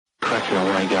cracking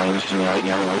away games,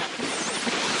 young.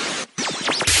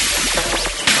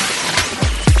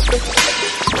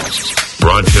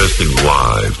 Broadcasting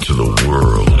live to the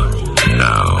world.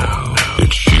 Now,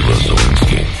 it's Sheila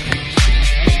Zielinski.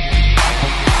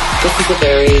 This is a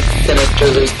very sinister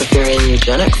Luciferian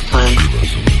eugenics plan.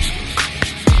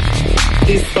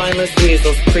 These spineless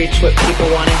weasels preach what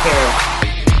people want to hear.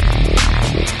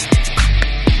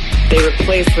 They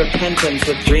replace repentance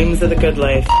with dreams of the good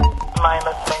life.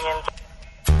 Mindless minions.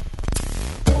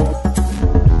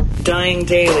 Dying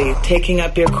daily, taking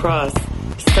up your cross,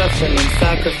 suffering and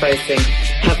sacrificing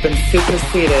have been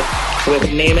superseded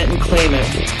with name it and claim it.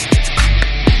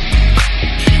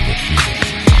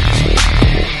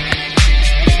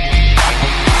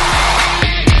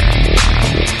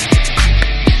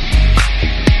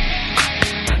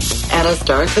 And as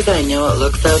dark as I know it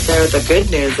looks out there, the good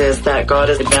news is that God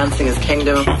is advancing his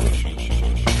kingdom.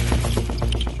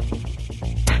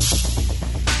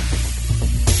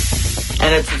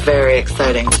 And it's very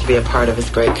exciting to be a part of his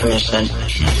great commission.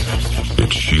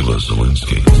 It's Sheila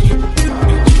Zielinski.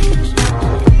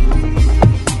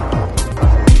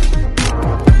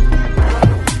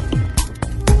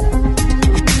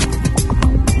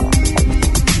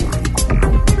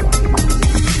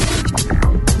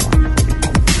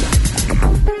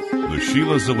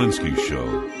 Sheila Zielinski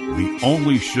Show, the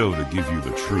only show to give you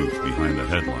the truth behind the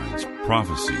headlines,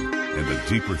 prophecy, and the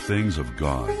deeper things of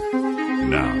God.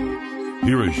 Now,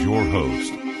 here is your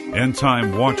host,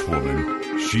 end-time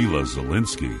watchwoman, Sheila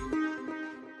Zielinski.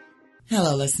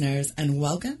 Hello, listeners, and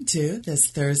welcome to this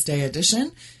Thursday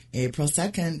edition, April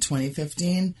 2nd,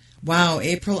 2015. Wow,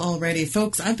 April already.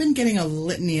 Folks, I've been getting a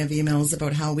litany of emails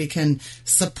about how we can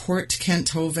support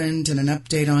Kent Hovind and an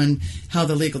update on how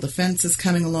the legal defense is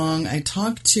coming along. I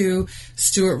talked to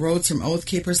Stuart Rhodes from Oath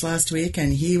Keepers last week,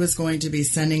 and he was going to be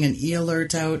sending an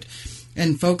e-alert out.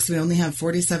 And folks, we only have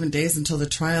 47 days until the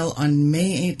trial on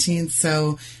May 18th,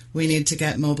 so we need to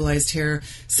get mobilized here.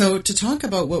 So to talk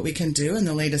about what we can do and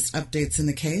the latest updates in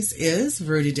the case is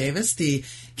Rudy Davis, the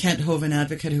Kent Hovind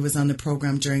advocate who was on the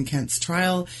program during Kent's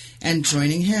trial, and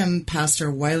joining him,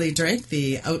 Pastor Wiley Drake,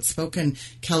 the outspoken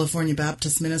California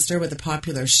Baptist minister with a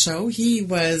popular show. He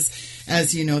was,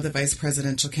 as you know, the vice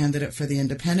presidential candidate for the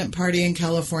Independent Party in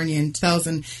California in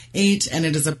 2008, and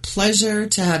it is a pleasure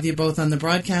to have you both on the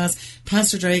broadcast.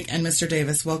 Pastor Drake and Mr.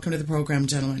 Davis, welcome to the program,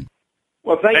 gentlemen.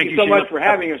 Well, thank you so much for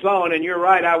having us on, and you're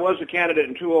right, I was a candidate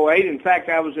in 2008. In fact,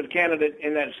 I was a candidate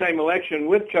in that same election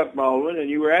with Chuck Baldwin, and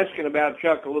you were asking about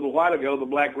Chuck a little while ago, the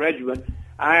Black Regiment.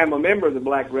 I am a member of the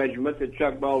Black Regiment that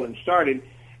Chuck Baldwin started,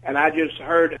 and I just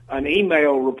heard an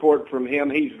email report from him.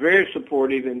 He's very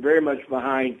supportive and very much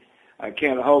behind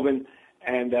Kent Hovind,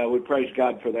 and we praise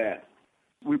God for that.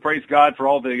 We praise God for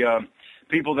all the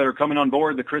people that are coming on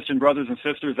board, the Christian brothers and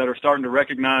sisters that are starting to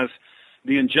recognize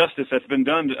the injustice that's been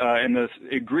done and the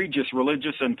egregious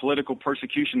religious and political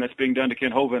persecution that's being done to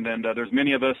Kent Hovind. And there's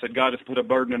many of us that God has put a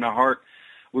burden in our heart.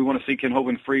 We want to see Kent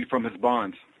Hovind freed from his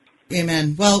bonds.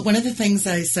 Amen. Well, one of the things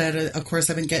I said, of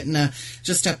course, I've been getting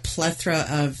just a plethora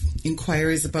of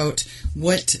inquiries about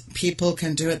what people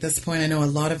can do at this point. I know a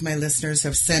lot of my listeners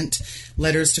have sent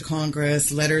letters to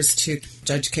Congress, letters to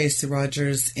Judge Casey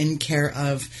Rogers in care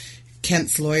of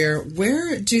Kent's lawyer.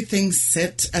 Where do things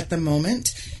sit at the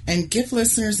moment? And give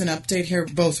listeners an update here,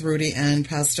 both Rudy and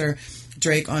Pastor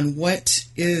Drake, on what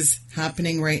is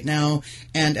happening right now,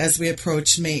 and as we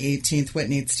approach May 18th, what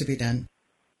needs to be done.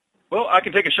 Well, I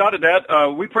can take a shot at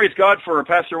that. We praise God for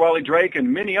Pastor Wiley Drake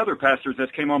and many other pastors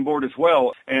that came on board as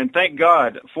well, and thank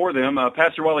God for them.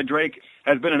 Pastor Wiley Drake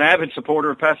has been an avid supporter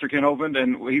of Pastor Kent Hovind,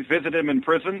 and he's visited him in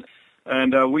prison.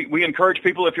 And we encourage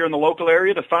people, if you're in the local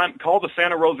area, to call the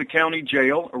Santa Rosa County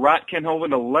Jail, write Kent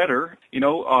Hovind a letter.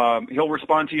 He'll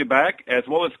respond to you back, as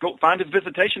well as go find his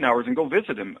visitation hours and go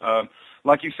visit him.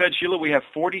 Like you said, Sheila, we have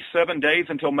 47 days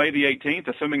until May the 18th,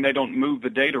 assuming they don't move the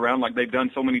date around like they've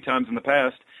done so many times in the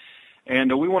past.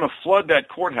 And we want to flood that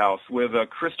courthouse with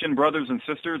Christian brothers and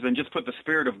sisters and just put the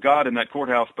Spirit of God in that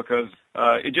courthouse, because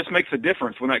it just makes a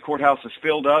difference when that courthouse is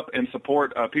filled up and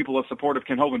support people of support of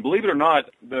Kent Hovind. Believe it or not,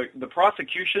 the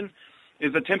prosecution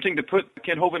is attempting to put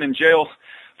Kent Hovind in jail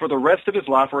for the rest of his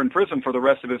life, or in prison for the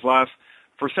rest of his life,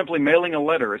 for simply mailing a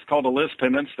letter. It's called a lis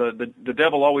pendens. The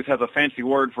devil always has a fancy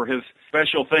word for his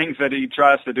special things that he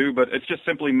tries to do, but it's just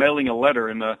simply mailing a letter.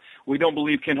 And we don't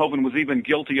believe Kent Hovind was even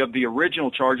guilty of the original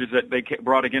charges that they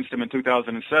brought against him in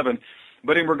 2007.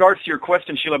 But in regards to your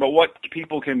question, Sheila, about what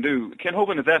people can do, Kent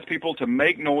Hovind has asked people to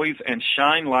make noise and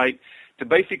shine light to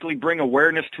basically bring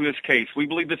awareness to his case. We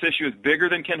believe this issue is bigger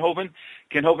than Kent Hovind.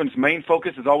 Kent Hovind's main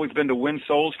focus has always been to win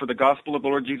souls for the gospel of the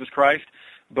Lord Jesus Christ.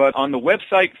 But on the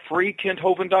website,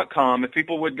 freekenthovind.com, if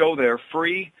people would go there,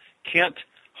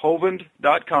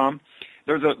 freekenthovind.com,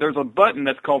 there's a button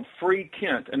that's called Free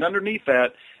Kent, and underneath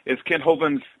that is Kent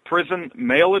Hovind's prison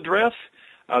mail address.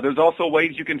 There's also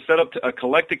ways you can set up a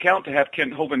collect account to have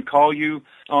Kent Hovind call you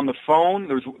on the phone.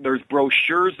 There's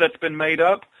brochures that's been made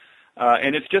up,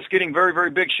 and it's just getting very, very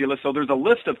big, Sheila. So there's a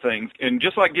list of things, and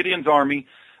just like Gideon's Army,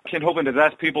 Kent Hovind has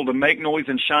asked people to make noise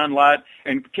and shine light,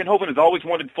 and Kent Hovind has always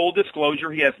wanted full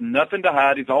disclosure. He has nothing to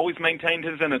hide. He's always maintained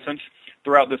his innocence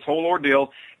throughout this whole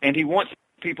ordeal, and he wants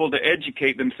people to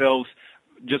educate themselves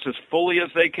just as fully as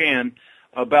they can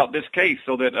about this case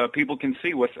so that people can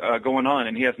see what's going on,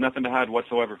 and he has nothing to hide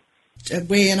whatsoever.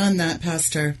 Weigh in on that,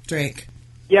 Pastor Drake.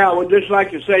 Yeah, I would just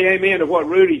like to say amen to what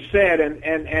Rudy said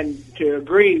and to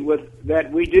agree with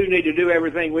that we do need to do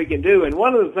everything we can do. And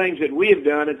one of the things that we have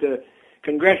done at the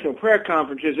Congressional Prayer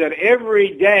Conference is that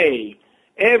every day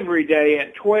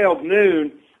at 12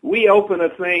 noon, we open a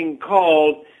thing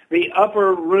called the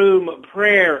Upper Room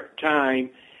Prayer Time,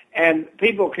 and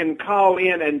people can call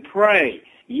in and pray.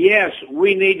 Yes,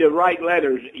 we need to write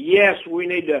letters. Yes, we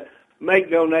need to make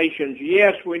donations.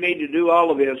 Yes, we need to do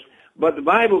all of this. But the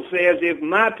Bible says if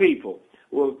my people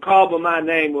will call by my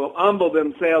name, will humble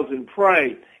themselves and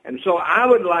pray. And so I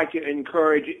would like to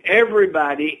encourage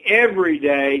everybody every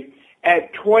day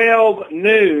at 12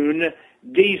 noon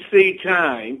D.C.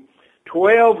 time,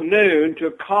 12 noon, to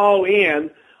call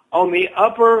in on the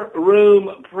Upper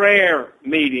Room Prayer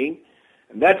Meeting.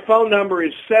 And that phone number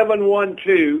is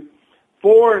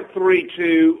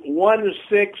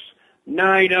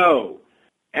 712-432-1690.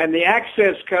 And the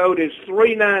access code is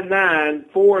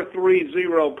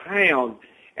 399-430-pound.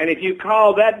 And if you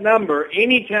call that number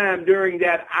anytime during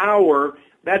that hour,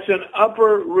 that's an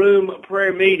upper room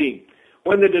prayer meeting.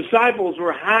 When the disciples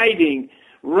were hiding,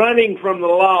 running from the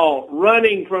law,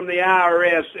 running from the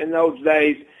IRS in those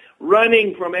days,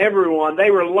 running from everyone,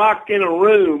 they were locked in a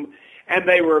room, and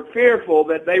they were fearful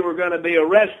that they were going to be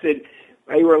arrested.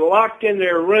 They were locked in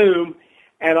their room,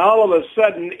 and all of a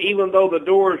sudden, even though the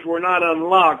doors were not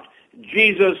unlocked,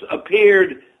 Jesus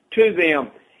appeared to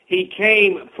them. He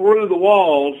came through the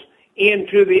walls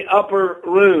into the upper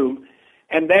room,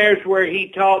 and there's where he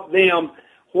taught them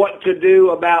what to do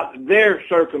about their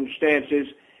circumstances.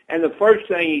 And the first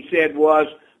thing he said was,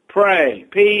 pray,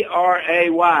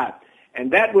 P-R-A-Y.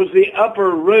 And that was the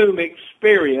upper room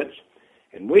experience.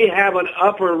 And we have an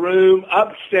upper room,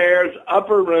 upstairs,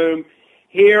 upper room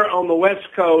here on the West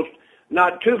Coast,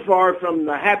 not too far from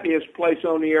the happiest place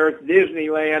on the earth,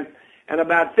 Disneyland, and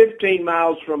about 15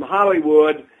 miles from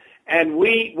Hollywood. And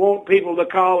we want people to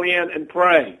call in and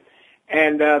pray.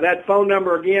 And that phone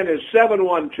number again is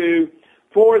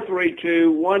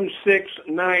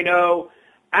 712-432-1690,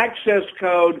 access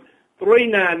code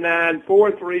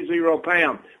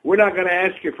 399-430-pound. We're not going to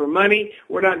ask you for money.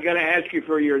 We're not going to ask you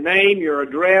for your name, your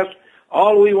address.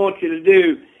 All we want you to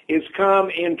do is come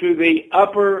into the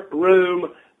upper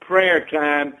room prayer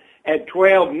time at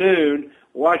 12 noon,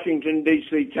 Washington,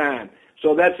 D.C. time.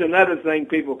 So that's another thing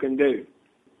people can do.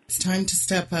 It's time to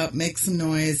step up, make some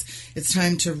noise. It's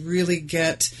time to really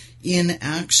get in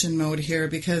action mode here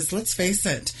because let's face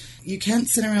it, you can't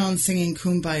sit around singing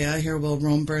Kumbaya here while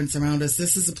Rome burns around us.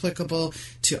 This is applicable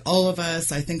to all of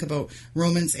us. I think about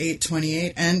Romans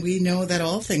 8:28, and we know that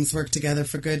all things work together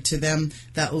for good to them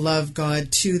that love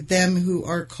God, to them who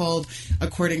are called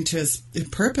according to his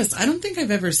purpose. I don't think I've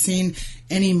ever seen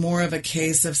any more of a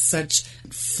case of such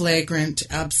flagrant,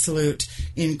 absolute,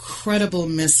 incredible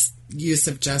misuse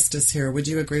of justice here. Would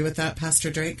you agree with that,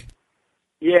 Pastor Drake?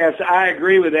 Yes, I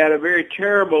agree with that. A very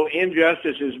terrible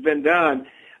injustice has been done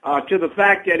to the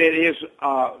fact that it is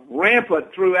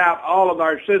rampant throughout all of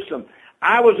our system.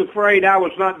 I was afraid I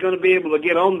was not going to be able to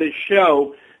get on this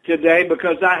show today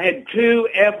because I had 2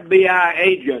 FBI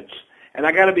agents, and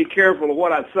I got to be careful of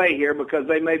what I say here because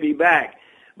they may be back.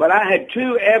 But I had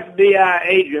 2 FBI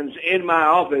agents in my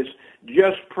office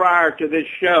just prior to this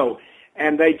show,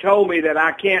 and they told me that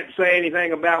I can't say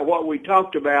anything about what we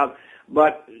talked about,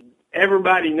 but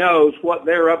everybody knows what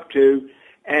they're up to,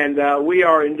 and we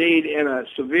are indeed in a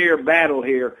severe battle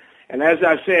here. And as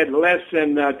I said, less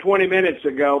than 20 minutes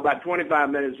ago, about 25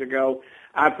 minutes ago,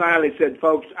 I finally said,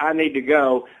 folks, I need to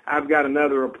go. I've got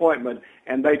another appointment.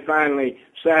 And they finally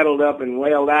saddled up and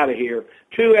wailed out of here.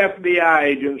 2 FBI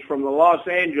agents from the Los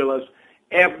Angeles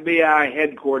FBI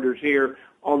headquarters here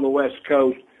on the West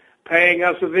Coast paying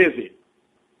us a visit.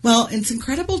 Well, it's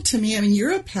incredible to me. I mean,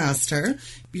 you're a pastor.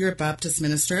 You're a Baptist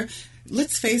minister.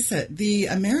 Let's face it. The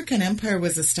American empire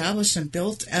was established and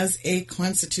built as a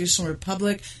constitutional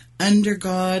republic under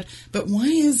God. But why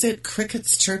is it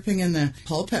crickets chirping in the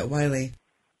pulpit, Wiley?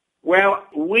 Well,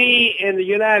 we in the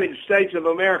United States of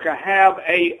America have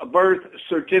a birth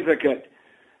certificate,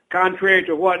 contrary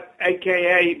to what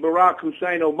AKA Barack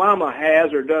Hussein Obama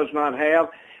has or does not have.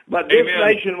 But this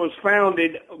nation was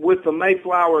founded with the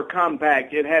Mayflower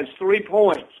Compact. It has 3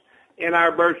 points in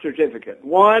our birth certificate.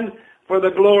 1, for the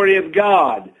glory of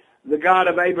God, the God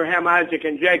of Abraham, Isaac,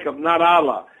 and Jacob, not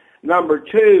Allah. Number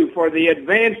 2, for the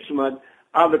advancement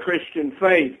of the Christian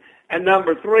faith. And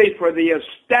number 3, for the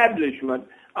establishment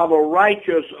of a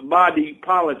righteous body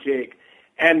politic.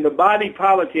 And the body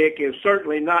politic is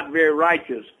certainly not very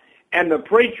righteous. And the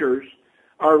preachers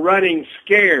are running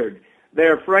scared.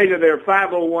 They're afraid of their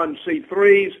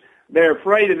 501c3s. They're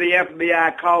afraid of the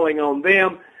FBI calling on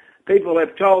them. People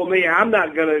have told me I'm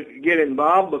not going to get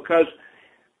involved because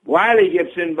Wiley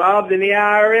gets involved and the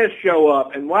IRS show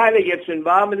up, and Wiley gets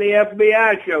involved and the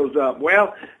FBI shows up.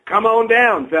 Well, come on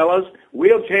down, fellas.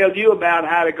 We'll tell you about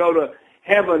how to go to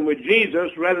heaven with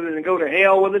Jesus rather than go to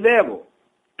hell with the devil.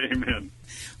 Amen.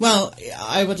 Well,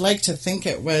 I would like to think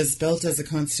it was built as a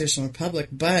constitutional republic,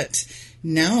 but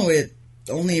now it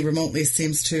only remotely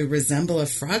seems to resemble a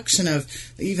fraction of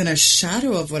even a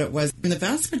shadow of what it was. And the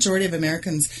vast majority of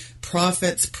Americans,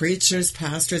 prophets, preachers,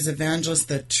 pastors, evangelists,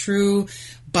 the true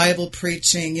Bible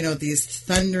preaching, these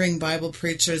thundering Bible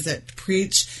preachers that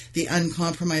preach the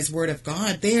uncompromised word of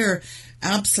God, they're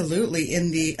absolutely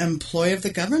in the employ of the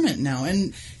government now.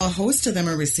 And a host of them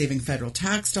are receiving federal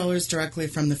tax dollars directly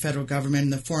from the federal government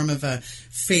in the form of a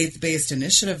faith-based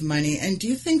initiative money. And do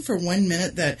you think for 1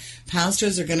 minute that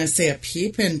pastors are going to say a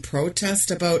peep in protest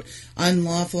about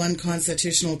unlawful,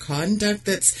 unconstitutional conduct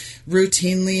that's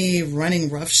routinely running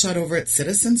roughshod over its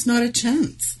citizens? Not a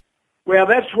chance. Well,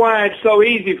 that's why it's so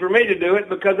easy for me to do it,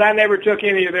 because I never took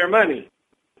any of their money.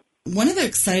 One of the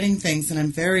exciting things, and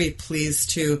I'm very pleased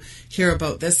to hear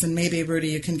about this, and maybe, Rudy,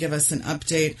 you can give us an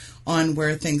update on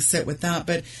where things sit with that,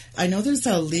 but I know there's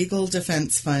a legal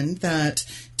defense fund that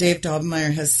Dave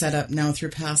Daubenmire has set up now through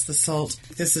Pass the Salt.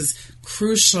 This is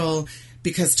crucial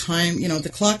because time, the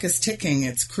clock is ticking.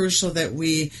 It's crucial that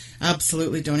we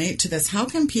absolutely donate to this. How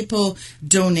can people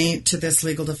donate to this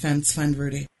legal defense fund,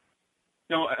 Rudy?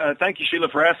 Thank you, Sheila,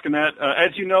 for asking that.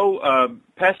 As you know,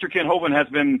 Pastor Kent Hovind has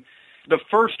been the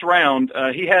first round.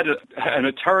 He had an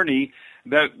attorney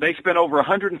that they spent over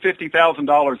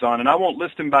 $150,000 on, and I won't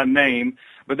list him by name,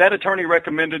 but that attorney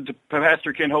recommended to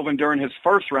Pastor Kent Hovind during his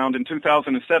first round in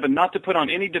 2007 not to put on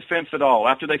any defense at all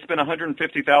after they spent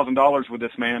 $150,000 with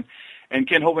this man, and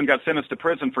Kent Hovind got sentenced to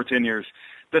prison for 10 years.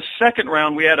 The second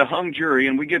round, we had a hung jury,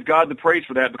 and we give God the praise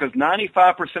for that, because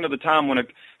 95% of the time when a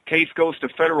case goes to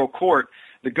federal court,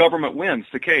 the government wins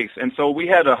the case. And so we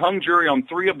had a hung jury on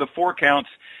 3 of the 4 counts,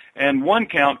 and 1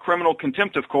 count, criminal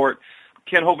contempt of court.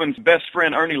 Kent Hovind's best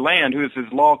friend, Ernie Land, who is his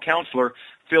law counselor,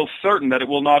 feels certain that it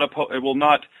will not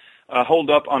hold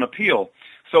up on appeal.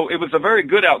 So it was a very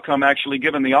good outcome, actually,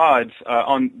 given the odds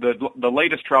on the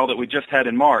latest trial that we just had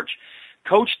in March.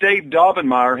 Coach Dave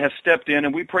Daubenmire has stepped in,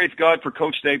 and we praise God for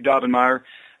Coach Dave Daubenmire,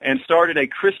 and started a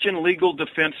Christian Legal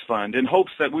Defense Fund in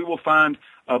hopes that we will find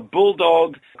a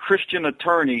bulldog Christian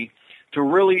attorney to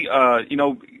really,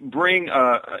 bring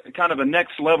kind of a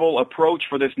next level approach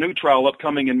for this new trial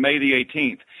upcoming in May the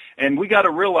 18th. And we got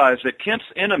to realize that Kent's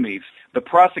enemies, the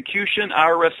prosecution,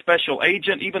 IRS special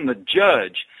agent, even the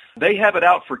judge, they have it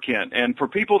out for Kent. And for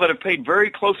people that have paid very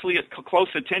close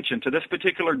attention to this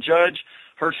particular judge,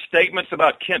 her statements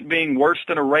about Kent being worse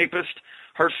than a rapist,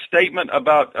 her statement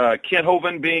about Kent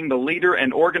Hovind being the leader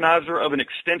and organizer of an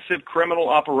extensive criminal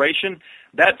operation,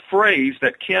 that phrase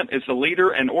that Kent is the leader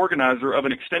and organizer of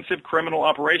an extensive criminal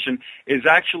operation is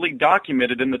actually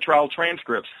documented in the trial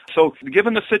transcripts. So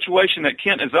given the situation that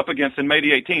Kent is up against in May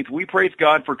the 18th, we praise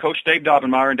God for Coach Dave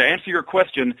Daubenmire. And to answer your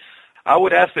question, I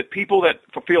would ask that people that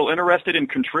feel interested in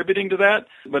contributing to that,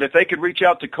 but if they could reach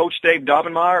out to Coach Dave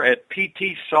Daubenmire at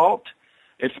PT Salt,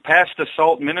 it's Pass the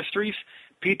Salt Ministries,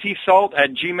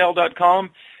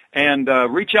 ptsalt@gmail.com, and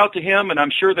reach out to him, and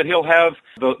I'm sure that he'll have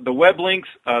the web links,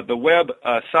 the web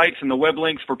sites and the web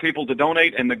links for people to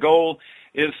donate, and the goal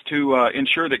is to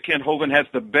ensure that Kent Hovind has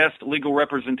the best legal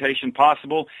representation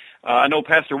possible. I know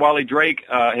Pastor Wiley Drake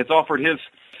has offered his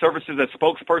services as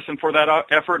spokesperson for that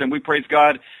effort, and we praise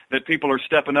God that people are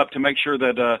stepping up to make sure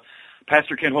that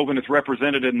Pastor Kent Hovind is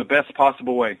represented in the best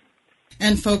possible way.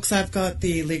 And folks, I've got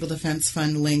the Legal Defense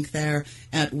Fund link there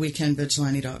at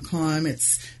weekendvigilante.com.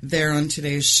 It's there on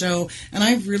today's show. And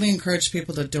I really encourage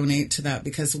people to donate to that,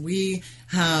 because we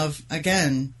have,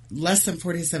 again, less than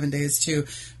 47 days to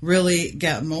really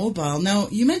get mobile. Now,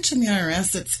 you mentioned the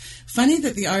IRS. It's funny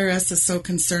that the IRS is so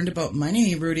concerned about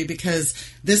money, Rudy, because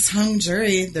this hung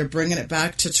jury, they're bringing it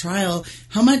back to trial.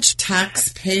 How much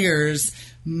taxpayers'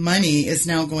 money is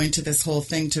now going to this whole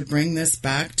thing to bring this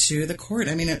back to the court.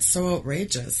 I mean, it's so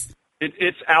outrageous.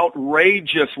 It's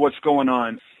outrageous what's going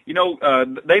on. You know,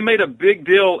 they made a big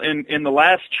deal in the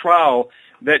last trial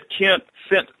that Kent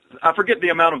sent, I forget the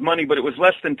amount of money, but it was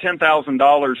less than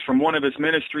 $10,000 from one of his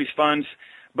ministry's funds.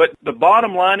 But the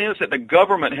bottom line is that the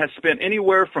government has spent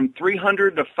anywhere from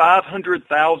 $300,000 to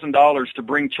 $500,000 to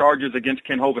bring charges against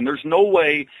Kent Hovind. There's no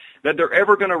way that they're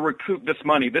ever going to recoup this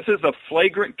money. This is a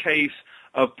flagrant case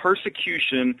of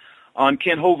persecution on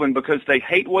Kent Hovind because they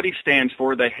hate what he stands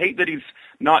for. They hate that he's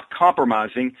not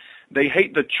compromising. They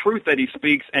hate the truth that he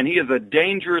speaks, and he is a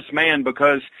dangerous man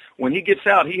because when he gets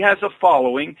out, he has a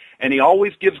following, and he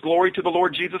always gives glory to the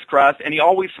Lord Jesus Christ, and he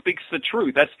always speaks the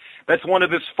truth. That's one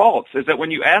of his faults, is that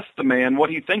when you ask the man what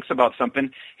he thinks about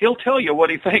something, he'll tell you what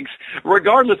he thinks,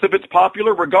 regardless if it's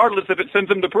popular, regardless if it sends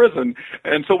him to prison.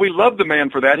 And so we love the man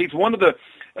for that. He's one of the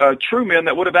true men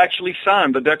that would have actually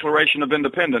signed the Declaration of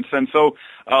Independence. And so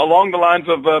along the lines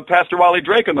of Pastor Wiley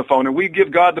Drake on the phone, and we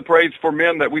give God the praise for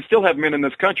men that we still have men in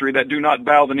this country that do not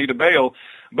bow the knee to Baal,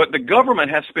 but the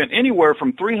government has spent anywhere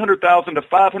from $300,000 to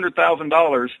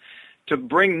 $500,000 to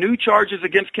bring new charges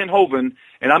against Kent Hovind.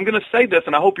 And I'm going to say this,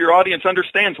 and I hope your audience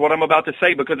understands what I'm about to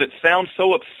say because it sounds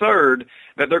so absurd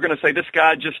that they're going to say this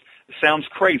guy just sounds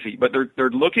crazy. But they're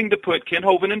looking to put Kent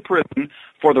Hovind in prison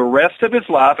for the rest of his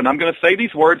life, and I'm going to say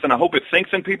these words, and I hope it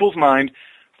sinks in people's mind,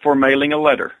 for mailing a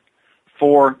letter.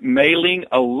 For mailing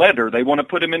a letter. They want to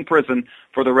put him in prison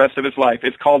for the rest of his life.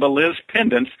 It's called a lis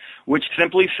pendens, which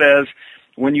simply says,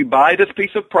 when you buy this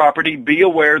piece of property, be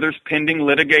aware there's pending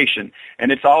litigation.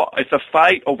 And it's a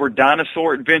fight over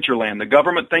dinosaur Adventureland. The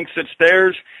government thinks it's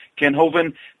theirs. Kent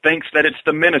Hovind thinks that it's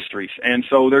the ministry's. And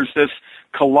so there's this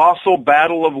colossal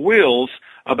battle of wills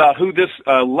about who this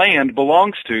land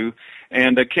belongs to.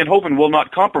 And Kent Hovind will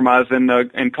not compromise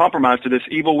and compromise to this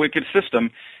evil, wicked system.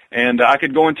 And I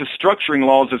could go into structuring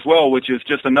laws as well, which is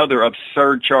just another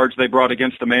absurd charge they brought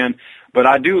against the man. But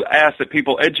I do ask that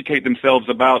people educate themselves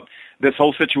about this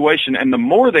whole situation, and the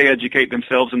more they educate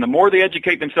themselves, and the more they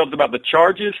educate themselves about the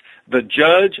charges, the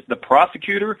judge, the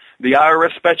prosecutor, the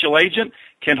IRS special agent.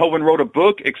 Kent Hovind wrote a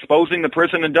book exposing the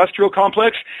prison industrial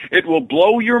complex. It will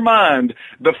blow your mind,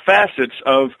 the facets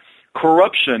of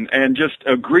corruption and just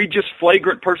egregious,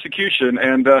 flagrant persecution.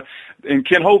 And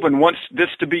Kent Hovind wants this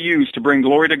to be used to bring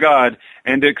glory to God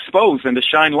and to expose and to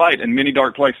shine light in many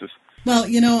dark places. Well,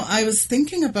 you know, I was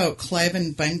thinking about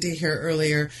Cliven Bundy here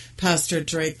earlier, Pastor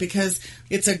Drake, because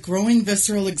it's a growing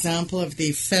visceral example of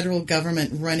the federal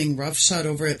government running roughshod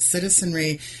over its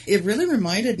citizenry. It really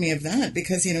reminded me of that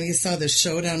because, you know, you saw the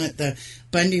showdown at the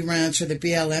Bundy Ranch or the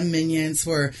BLM minions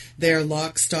where they're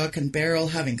lock, stock, and barrel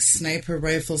having sniper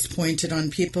rifles pointed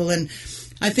on people. And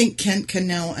I think Kent can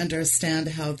now understand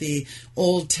how the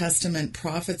Old Testament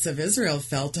prophets of Israel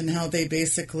felt and how they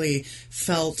basically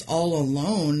felt all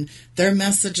alone. Their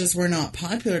messages were not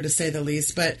popular, to say the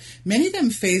least, but many of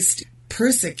them faced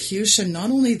persecution,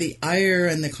 not only the ire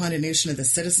and the condemnation of the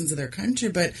citizens of their country,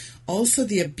 but also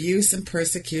the abuse and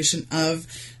persecution of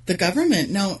the government.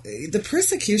 Now, the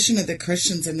persecution of the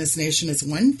Christians in this nation is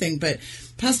one thing, but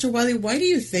Pastor Wiley, why do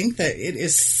you think that it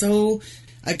is so...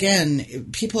 Again,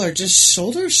 people are just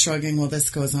shoulder shrugging while this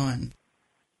goes on?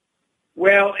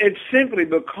 Well, it's simply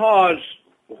because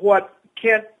what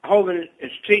Kent Hovind is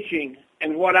teaching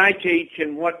and what I teach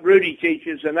and what Rudy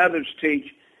teaches and others teach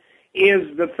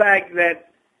is the fact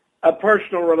that a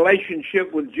personal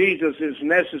relationship with Jesus is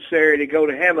necessary to go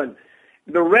to heaven.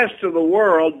 The rest of the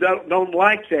world don't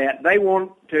like that. They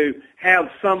want to have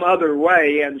some other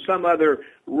way and some other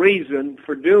reason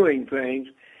for doing things.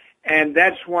 And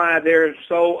that's why they're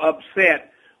so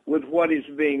upset with what is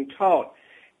being taught.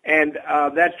 And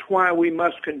that's why we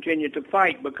must continue to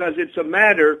fight, because it's a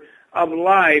matter of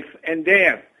life and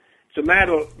death. It's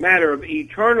a matter of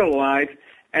eternal life,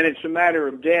 and it's a matter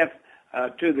of death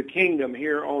to the kingdom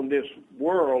here on this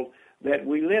world that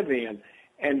we live in.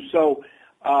 And so,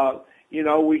 you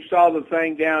know, we saw the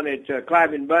thing down at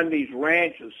Cliven Bundy's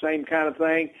ranch, the same kind of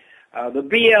thing. The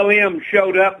BLM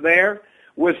showed up there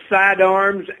with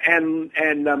sidearms and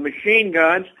machine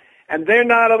guns, and they're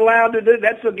not allowed to do.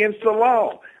 That's against the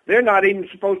law. They're not even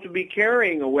supposed to be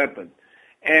carrying a weapon,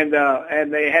 and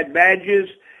they had badges,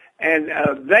 and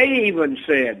they even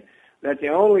said that the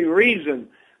only reason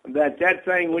that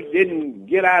thing didn't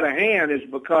get out of hand is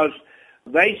because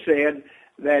they said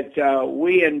that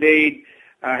we indeed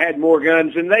had more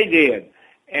guns than they did,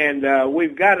 and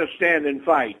we've got to stand and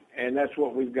fight, and that's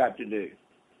what we've got to do.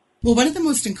 Well, one of the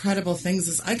most incredible things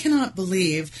is I cannot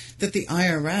believe that the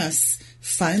IRS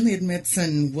finally admits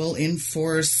and will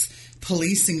enforce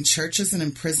policing churches and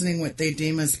imprisoning what they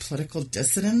deem as political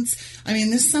dissidents. I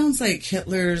mean, this sounds like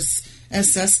Hitler's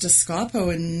SS Gestapo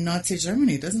in Nazi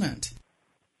Germany, doesn't it?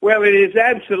 Well, it is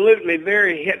absolutely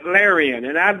very Hitlerian,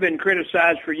 and I've been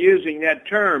criticized for using that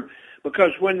term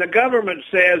because when the government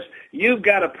says, you've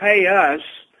got to pay us,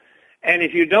 and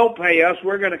if you don't pay us,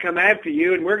 we're going to come after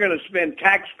you, and we're going to spend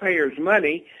taxpayers'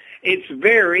 money, it's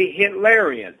very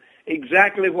Hitlerian.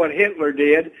 Exactly what Hitler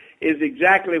did is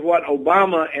exactly what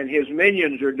Obama and his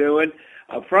minions are doing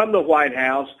from the White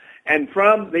House and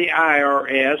from the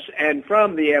IRS and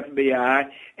from the FBI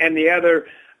and the other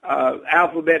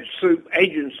alphabet soup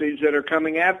agencies that are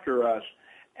coming after us.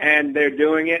 And they're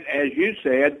doing it, as you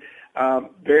said,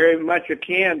 very much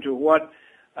akin to what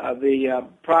the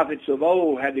prophets of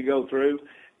old had to go through.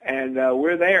 And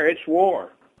we're there. It's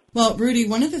war. Well, Rudy,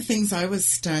 one of the things I was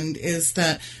stunned is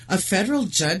that a federal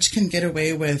judge can get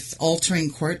away with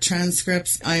altering court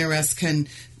transcripts.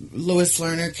 Lois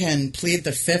Lerner can plead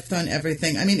the fifth on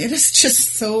everything. I mean, it is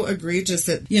just so egregious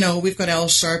that, we've got Al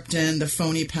Sharpton, the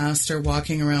phony pastor,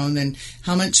 walking around, and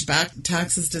how much back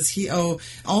taxes does he owe?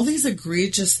 All these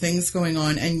egregious things going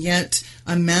on, and yet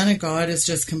a man of God is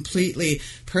just completely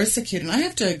persecuted. And I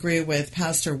have to agree with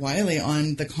Pastor Wiley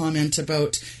on the comment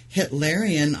about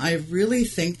Hitlerian. I really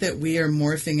think that we are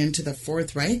morphing into the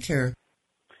Fourth Reich here.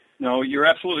 No, you're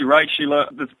absolutely right,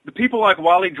 Sheila. The people like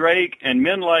Wiley Drake and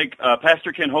men like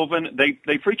Pastor Kent Hovind,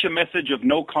 they preach a message of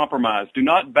no compromise. Do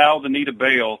not bow the knee to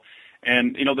Baal.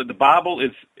 And, that the Bible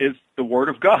is the Word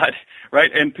of God, right?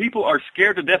 And people are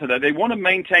scared to death of that. They want to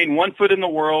maintain one foot in the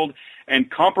world and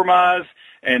compromise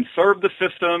and serve the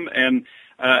system, and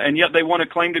yet they want to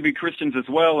claim to be Christians as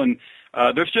well. And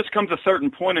there's just comes a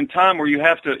certain point in time where you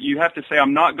have to say,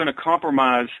 I'm not going to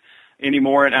compromise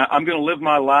anymore, and I'm going to live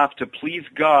my life to please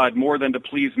God more than to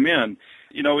please men.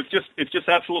 It's just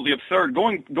absolutely absurd.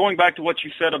 Going back to what you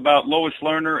said about Lois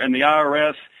Lerner and the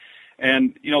IRS,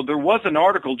 and there was an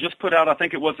article just put out, I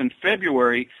think it was in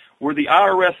February, where the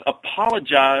IRS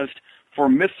apologized for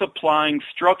misapplying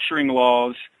structuring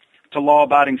laws to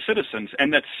law-abiding citizens,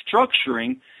 and that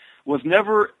structuring was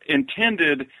never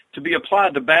intended to be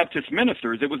applied to Baptist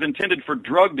ministers. It was intended for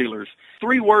drug dealers.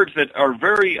 3 words that are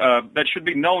that should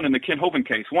be known in the Kent Hovind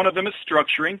case. One of them is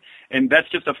structuring, and that's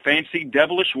just a fancy,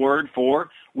 devilish word for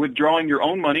withdrawing your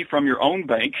own money from your own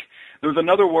bank. There's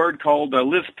another word called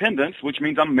lis pendens, which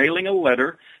means I'm mailing a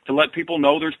letter to let people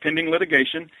know there's pending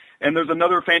litigation. And there's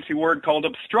another fancy word called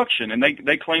obstruction, and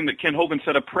they claim that Kent Hovind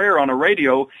said a prayer on a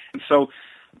radio. And so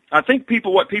I think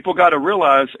what people got to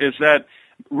realize is that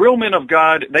real men of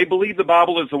God, they believe the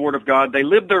Bible is the Word of God. They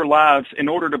live their lives in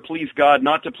order to please God,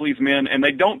 not to please men, and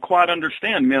they don't quite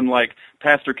understand men like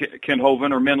Pastor Kent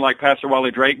Hovind or men like Pastor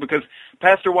Wiley Drake, because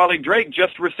Pastor Wiley Drake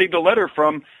just received a letter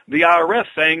from the IRS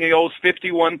saying he owes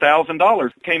 $51,000.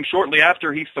 It came shortly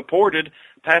after he supported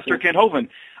Pastor Kent Hovind.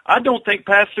 I don't think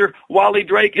Pastor Wiley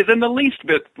Drake is in the least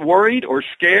bit worried or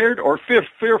scared or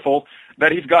fearful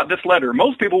that he's got this letter.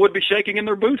 Most people would be shaking in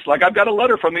their boots like, I've got a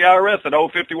letter from the IRS that owe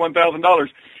 $51,000.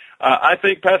 I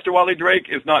think Pastor Wiley Drake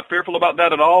is not fearful about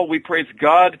that at all. We praise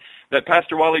God that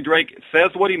Pastor Wiley Drake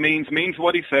says what he means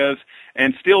what he says,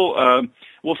 and still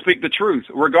will speak the truth,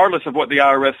 regardless of what the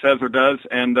IRS says or does.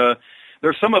 And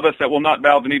there's some of us that will not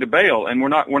bow the knee to Baal, and we're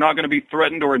not going to be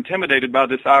threatened or intimidated by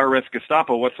this IRS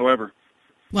Gestapo whatsoever.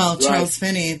 Well, Charles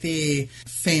Finney, the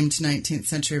famed 19th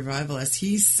century revivalist,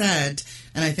 he said,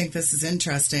 and I think this is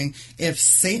interesting, if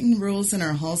Satan rules in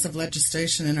our halls of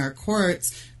legislation and our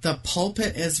courts, the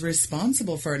pulpit is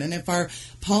responsible for it. And if our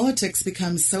politics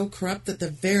become so corrupt that the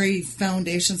very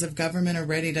foundations of government are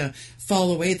ready to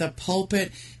fall away, the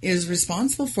pulpit is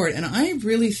responsible for it. And I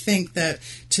really think that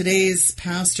today's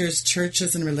pastors,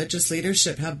 churches, and religious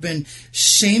leadership have been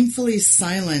shamefully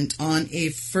silent on a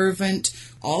fervent,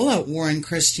 all-out war in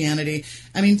Christianity.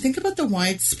 I mean, think about the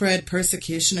widespread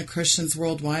persecution of Christians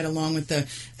worldwide, along with the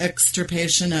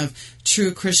extirpation of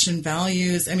true Christian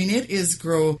values. I mean, it is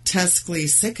grotesquely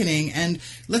sickening. And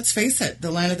let's face it, the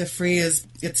land of the free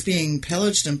it's being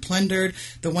pillaged and plundered.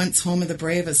 The once home of the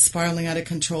brave is spiraling out of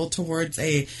control towards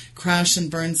a crash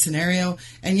and burn scenario.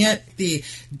 And yet the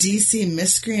DC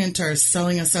miscreant are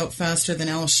selling us out faster than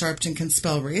Al Sharpton can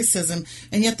spell racism.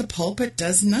 And yet the pulpit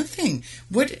does nothing.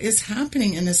 What is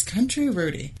happening in this country,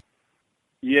 Rudy?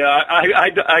 Yeah,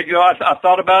 I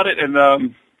thought about it,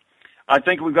 and I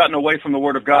think we've gotten away from the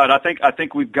Word of God. I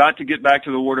think we've got to get back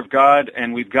to the Word of God,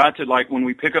 and we've got to, like, when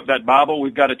we pick up that Bible,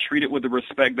 we've got to treat it with the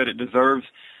respect that it deserves.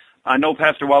 I know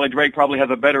Pastor Wiley Drake probably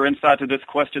has a better insight to this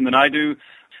question than I do.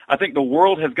 I think the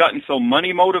world has gotten so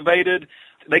money motivated.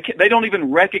 They don't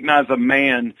even recognize a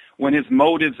man when his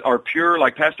motives are pure,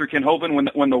 like Pastor Kent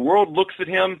Hovind. When the world looks at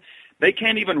him, They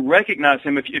can't even recognize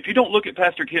him. If you don't look at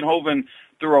Pastor Kent Hovind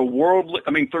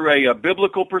through a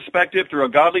biblical perspective, through a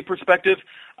godly perspective,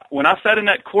 when I sat in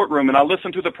that courtroom and I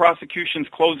listened to the prosecution's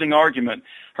closing argument,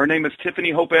 her name is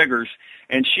Tiffany Hope Eggers,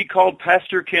 and she called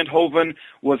Pastor Kent Hovind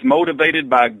was motivated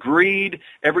by greed.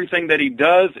 Everything that he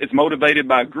does is motivated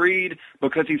by greed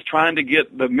because he's trying to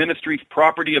get the ministry's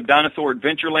property of Dinosaur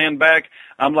Adventureland back.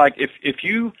 I'm like, if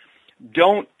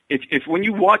when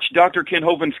you watch Dr. Kent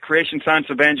Hovind's creation science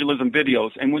evangelism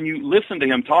videos, and when you listen to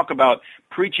him talk about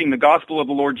preaching the gospel of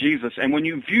the Lord Jesus, and when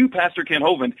you view Pastor Kent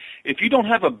Hovind, if you don't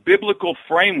have a biblical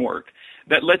framework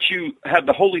that lets you have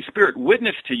the Holy Spirit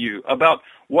witness to you about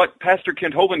what Pastor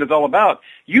Kent Hovind is all about,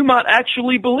 you might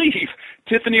actually believe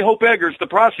Tiffany Hope Eggers, the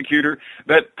prosecutor,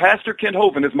 that Pastor Kent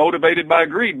Hovind is motivated by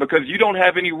greed because you don't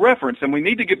have any reference. And we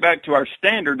need to get back to our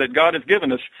standard that God has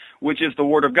given us, which is the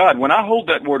Word of God. When I hold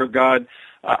that Word of God,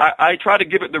 I try to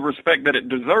give it the respect that it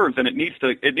deserves, and it needs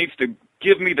to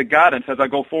give me the guidance as I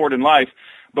go forward in life.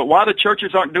 But why the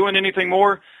churches aren't doing anything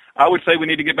more, I would say we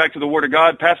need to get back to the Word of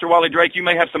God. Pastor Wiley Drake, you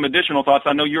may have some additional thoughts.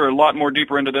 I know you're a lot more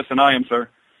deeper into this than I am, sir.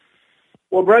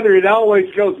 Well, brother, it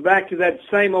always goes back to that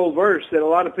same old verse that a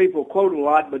lot of people quote a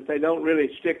lot, but they don't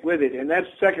really stick with it, and that's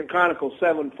 2 Chronicles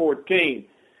 7:14.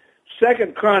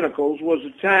 2 Chronicles was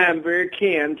a time very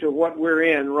kin to what we're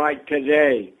in right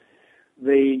today.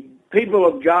 The people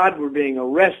of God were being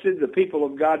arrested, the people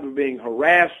of God were being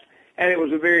harassed, and it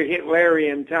was a very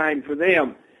Hitlerian time for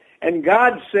them. And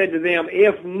God said to them,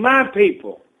 if my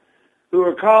people who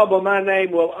are called by my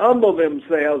name will humble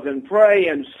themselves and pray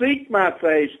and seek my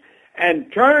face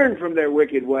and turn from their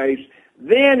wicked ways,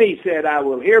 then, he said, I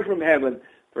will hear from heaven,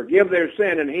 forgive their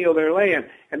sin, and heal their land.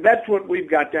 And that's what we've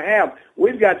got to have.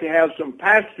 We've got to have some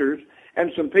pastors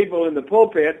and some people in the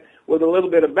pulpit with a little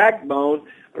bit of backbone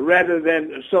rather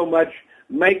than so much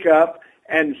makeup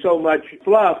and so much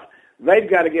fluff. They've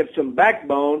got to get some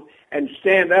backbone and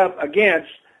stand up against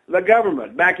the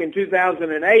government. Back in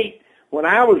 2008, when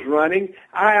I was running,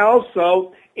 I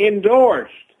also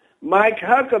endorsed Mike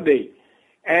Huckabee.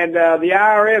 And the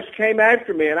IRS came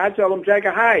after me, and I told them, take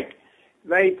a hike.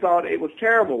 They thought it was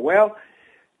terrible. Well,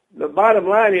 the bottom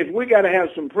line is we got to have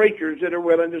some preachers that are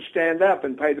willing to stand up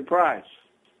and pay the price.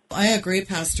 I agree,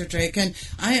 Pastor Drake, and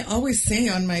I always say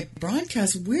on my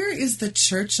broadcast, where is the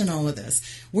church in all of this?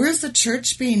 Where's the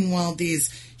church being while these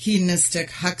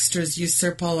hedonistic hucksters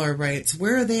usurp all our rights?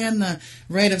 Where are they in the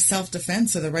right of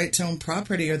self-defense or the right to own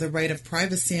property or the right of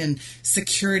privacy and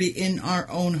security in our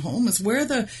own homes? Where are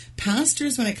the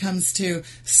pastors when it comes to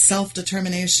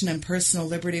self-determination and personal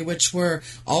liberty, which were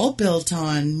all built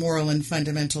on moral and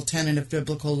fundamental tenet of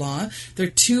biblical law? They're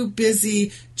too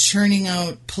busy churning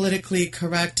out politically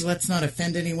correct, let's not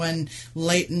offend anyone,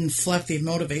 light and fluffy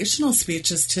motivational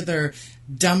speeches to their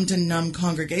dumbed and numb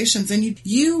congregations. And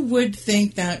you would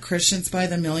think that Christians by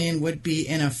the million would be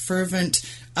in a fervent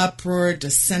uproar,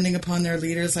 descending upon their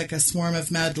leaders like a swarm of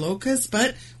mad locusts,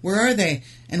 but where are they?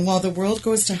 And while the world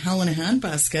goes to hell in a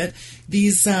handbasket,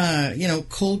 these,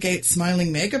 Colgate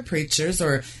smiling mega preachers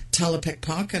or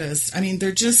telepickpocketists, I mean,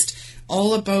 they're just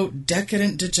all about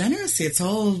decadent degeneracy. It's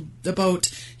all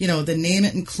about, the name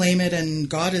it and claim it, and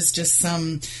God is just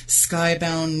some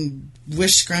skybound,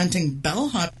 wish-granting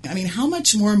bellhop. I mean, how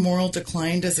much more moral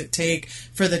decline does it take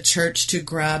for the church to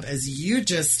grab, as you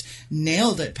just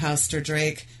nailed it, Pastor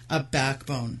Drake, a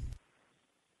backbone?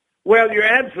 Well, you're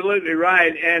absolutely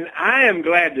right, and I am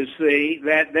glad to see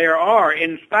that there are,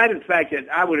 in spite of the fact that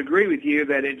I would agree with you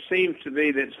that it seems to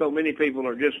be that so many people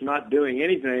are just not doing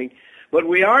anything, but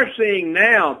we are seeing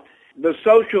now the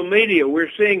social media.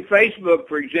 We're seeing Facebook,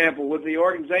 for example, with the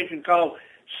organization called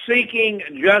Seeking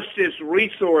Justice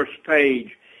Resource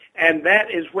Page, and that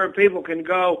is where people can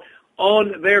go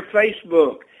on their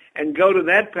Facebook and go to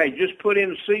that page. Just put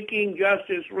in Seeking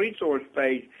Justice Resource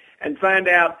Page and find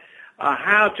out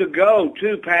how to go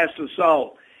to Past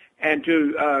Assault and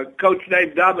to Coach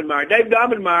Dave Dobbenmeyer. Dave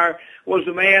Dobbenmeyer was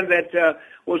a man that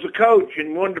was a coach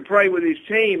and wanted to pray with his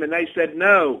team, and they said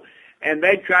no, and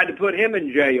they tried to put him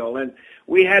in jail. And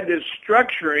we had this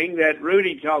structuring that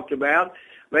Rudy talked about.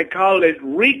 They called it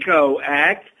RICO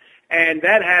Act, and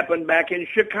that happened back in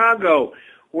Chicago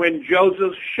when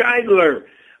Joseph Scheidler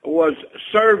was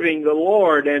serving the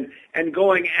Lord and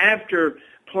going after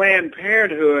Planned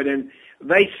Parenthood, and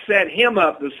they set him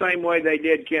up the same way they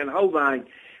did Kent Hovind.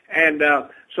 And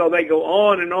so they go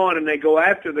on, and they go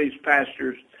after these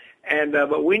pastors. And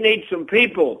but we need some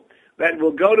people that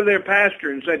will go to their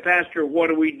pastor and say, Pastor, what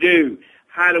do we do?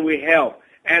 How do we help?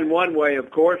 And one way, of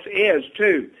course, is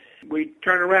we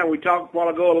turn around. We talked a while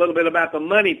ago a little bit about the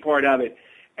money part of it.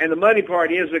 And the money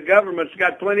part is the government's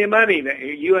got plenty of money.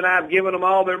 You and I have given them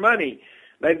all their money.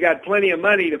 They've got plenty of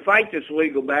money to fight this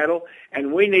legal battle,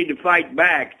 and we need to fight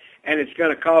back, and it's going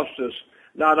to cost us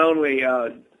not only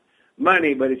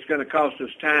money, but it's going to cost us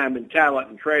time and talent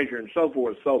and treasure and so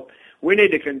forth. So we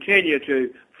need to continue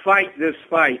to fight this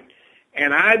fight,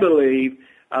 and I believe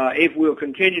if we'll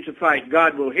continue to fight,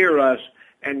 God will hear us,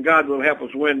 and God will help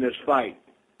us win this fight.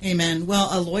 Amen. Well,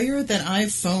 a lawyer that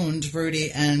I've phoned,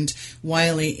 Rudy and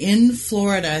Wiley, in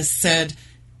Florida said,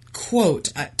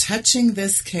 quote, touching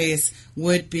this case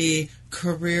would be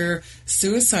career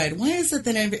suicide. Why is it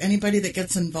that anybody that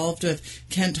gets involved with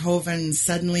Kent Hovind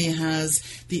suddenly has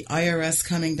the IRS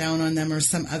coming down on them or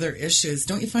some other issues?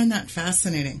 Don't you find that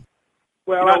fascinating?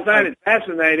 Well, I find it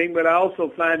fascinating, but I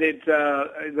also find it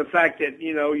the fact that,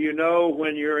 you know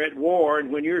when you're at war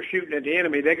and when you're shooting at the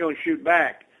enemy, they're going to shoot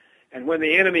back. And when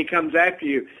the enemy comes after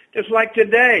you, just like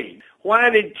today, why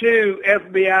did 2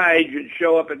 FBI agents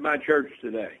show up at my church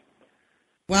today?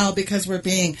 Well, because we're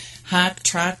being hacked,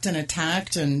 tracked, and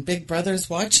attacked, and Big Brother's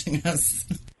watching us.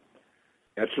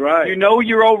 That's right. You know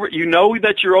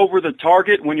that you're over the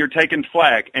target when you're taking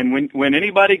flack, and when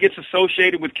anybody gets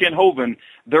associated with Kent Hovind,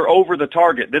 they're over the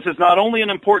target. This is not only an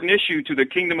important issue to the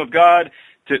kingdom of God,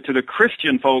 to the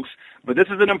Christian folks, but this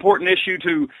is an important issue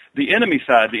to the enemy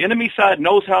side. The enemy side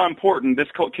knows how important this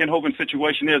Kent Hovind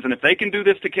situation is, and if they can do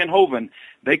this to Kent Hovind,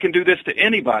 they can do this to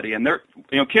anybody. And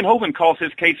Kent Hovind calls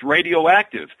his case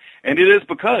radioactive, and it is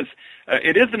because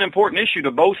it is an important issue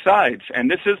to both sides, and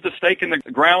this is the stake in the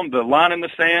ground, the line in the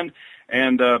sand,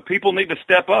 and people need to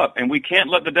step up, and we can't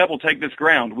let the devil take this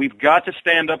ground. We've got to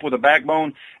stand up with a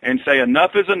backbone and say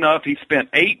enough is enough. He spent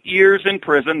 8 years in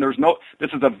prison. This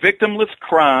is a victimless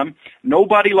crime.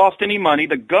 Nobody lost any money.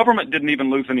 The government didn't even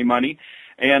lose any money,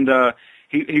 and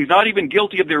he's not even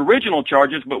guilty of the original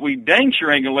charges, but we dang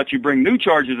sure ain't going to let you bring new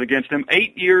charges against him.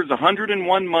 8 years,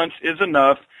 101 months is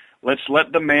enough. Let's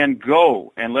let the man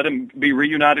go and let him be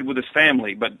reunited with his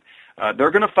family. But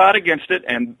they're going to fight against it,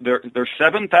 and there's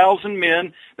 7,000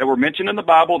 men that were mentioned in the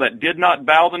Bible that did not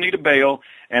bow the knee to Baal,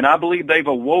 and I believe they've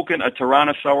awoken a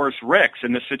Tyrannosaurus Rex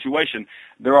in this situation.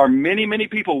 There are many, many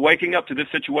people waking up to this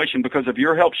situation because of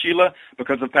your help, Sheila,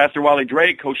 because of Pastor Wiley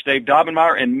Drake, Coach Dave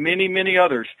Dobbenmeyer, and many, many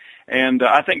others. And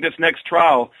I think this next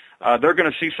trial, they're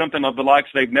going to see something of the likes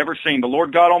they've never seen. The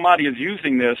Lord God Almighty is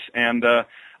using this, and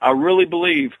I really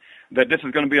believe that this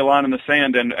is going to be a line in the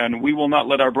sand, and we will not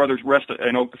let our brothers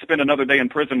spend another day in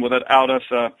prison without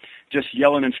us just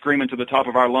yelling and screaming to the top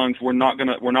of our lungs. We're not going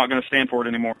to stand for it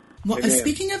anymore. Well,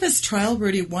 speaking of his trial,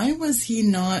 Rudy, why was he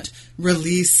not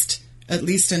released at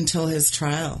least until his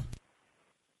trial?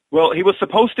 Well, he was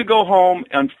supposed to go home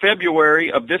in February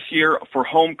of this year for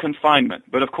home confinement,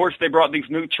 but of course they brought these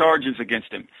new charges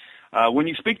against him. When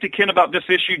you speak to Ken about this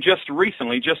issue just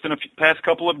recently, just in the past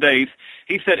couple of days,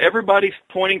 he said everybody's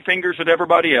pointing fingers at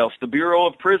everybody else. The Bureau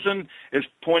of Prison is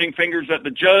pointing fingers at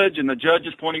the judge, and the judge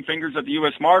is pointing fingers at the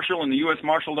U.S. Marshal, and the U.S.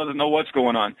 Marshal doesn't know what's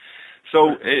going on.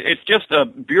 So it's just a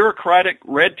bureaucratic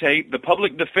red tape. The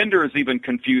public defender is even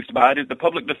confused by it. The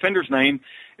public defender's name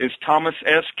is Thomas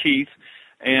S. Keith,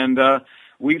 and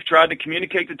we've tried to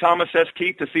communicate to Thomas S.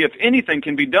 Keith to see if anything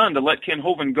can be done to let Kent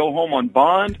Hovind go home on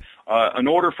bond, an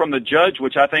order from the judge,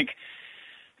 which I think,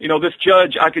 this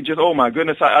judge, I could just, oh my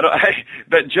goodness,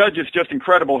 that judge is just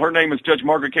incredible. Her name is Judge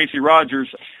Margaret Casey Rogers,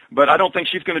 but I don't think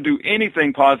she's going to do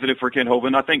anything positive for Kent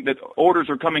Hovind. I think that orders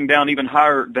are coming down even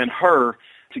higher than her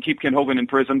to keep Kent Hovind in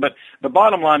prison. But the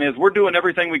bottom line is we're doing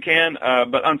everything we can,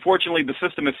 but unfortunately the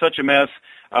system is such a mess.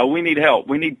 We need help.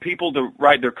 We need people to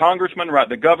write their congressman, write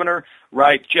the governor,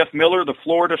 write Jeff Miller, the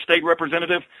Florida state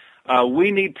representative.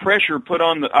 We need pressure put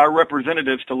on our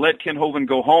representatives to let Kent Hovind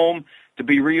go home, to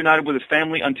be reunited with his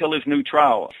family until his new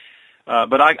trial.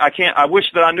 But I can't. I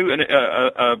wish that I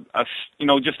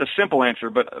knew just a simple answer.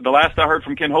 But the last I heard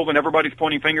from Kent Hovind, everybody's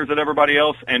pointing fingers at everybody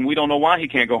else, and we don't know why he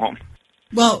can't go home.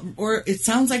 Well, or it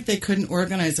sounds like they couldn't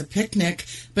organize a picnic,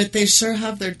 but they sure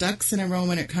have their ducks in a row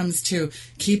when it comes to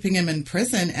keeping him in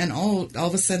prison. And all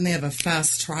of a sudden they have a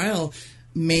fast trial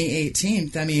May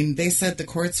 18th. I mean, they said the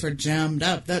courts were jammed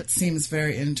up. That seems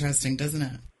very interesting, doesn't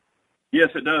it? Yes,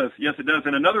 it does. Yes, it does.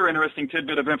 And another interesting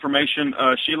tidbit of information,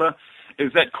 Sheila,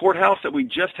 is that courthouse that we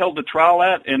just held the trial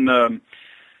at in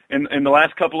the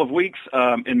last couple of weeks,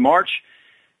 in March.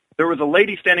 There was a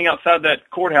lady standing outside that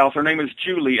courthouse. Her name is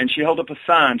Julie, and she held up a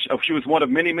sign. She was one of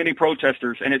many, many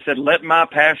protesters, and it said, "Let my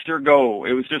pastor go."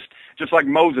 It was just like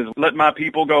Moses, "Let my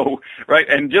people go," right?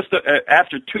 And just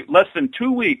after less than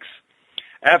 2 weeks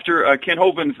after Kent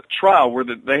Hovind's trial, where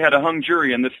they had a hung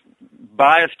jury, and this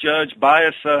biased judge,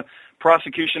 biased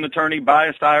prosecution attorney,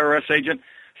 biased IRS agent,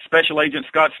 Special Agent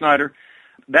Scott Snyder,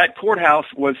 that courthouse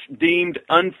was deemed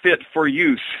unfit for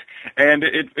use, and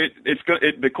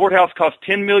the courthouse cost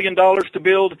 $10 million to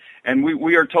build, and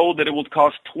we are told that it will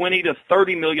cost $20 to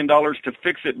 $30 million to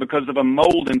fix it because of a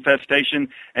mold infestation,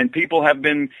 and people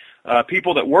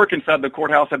that work inside the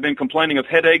courthouse have been complaining of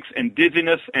headaches and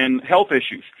dizziness and health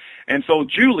issues. And so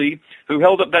Julie, who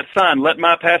held up that sign, "Let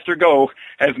my pastor go,"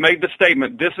 has made the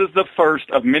statement, "This is the first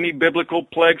of many biblical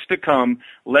plagues to come.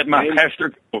 Let my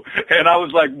pastor go." And I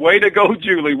was like, way to go,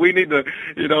 Julie. We need to,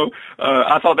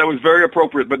 I thought that was very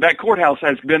appropriate. But that courthouse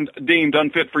has been deemed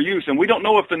unfit for use, and we don't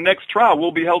know if the next trial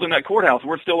will be held in that courthouse.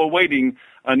 We're still awaiting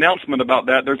announcement about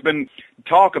that. There's been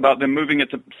talk about them moving it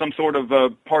to some sort of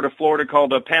part of Florida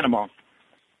called Panama.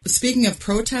 Speaking of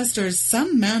protesters,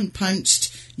 some man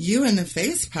punched you in the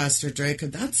face, Pastor Drake.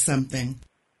 That's something.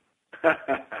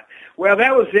 Well,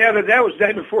 that was the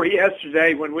day before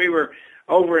yesterday when we were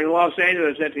over in Los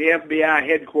Angeles at the FBI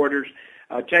headquarters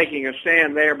taking a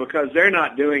stand there because they're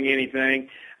not doing anything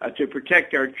to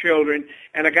protect our children.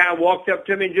 And a guy walked up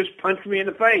to me and just punched me in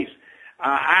the face.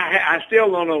 I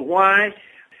still don't know why.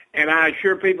 And I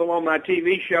assure people on my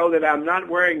TV show that I'm not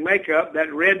wearing makeup.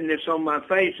 That redness on my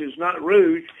face is not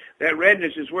rouge. That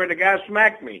redness is where the guy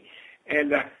smacked me.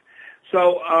 And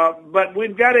but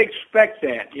we've got to expect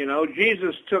that.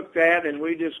 Jesus took that, and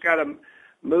we just got to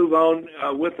move on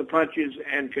with the punches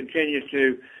and continue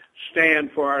to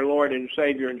stand for our Lord and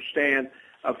Savior and stand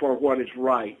for what is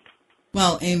right.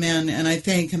 Well, amen. And I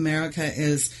think America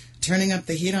is turning up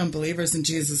the heat on believers in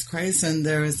Jesus Christ, and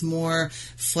there is more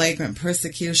flagrant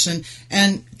persecution.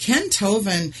 And Kent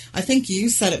Hovind, I think you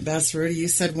said it best, Rudy. You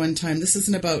said one time, this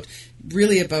isn't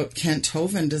really about Kent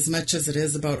Hovind as much as it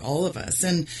is about all of us.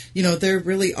 And, there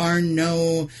really are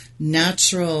no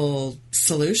natural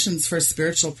solutions for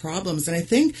spiritual problems. And I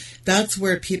think that's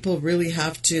where people really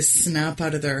have to snap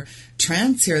out of their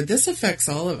trance here. This affects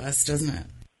all of us, doesn't it?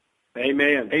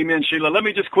 Amen. Amen, Sheila. Let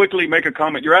me just quickly make a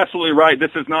comment. You're absolutely right.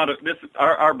 This is not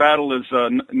our battle is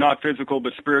not physical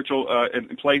but spiritual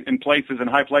in places and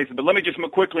high places. But let me just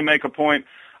quickly make a point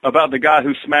about the guy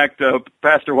who smacked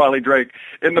Pastor Wiley Drake.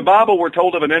 In the Bible, we're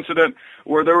told of an incident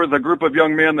where there was a group of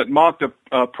young men that mocked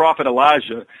prophet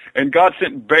Elijah, and God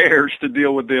sent bears to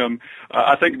deal with them.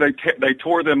 I think they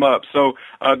tore them up. So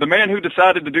the man who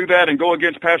decided to do that and go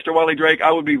against Pastor Wiley Drake,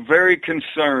 I would be very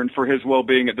concerned for his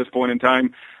well-being at this point in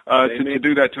time. To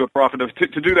do that to a prophet,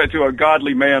 to do that to a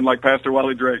godly man like Pastor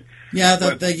Wiley Drake. Yeah,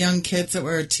 the young kids that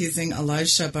were teasing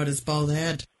Elisha about his bald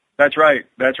head. That's right.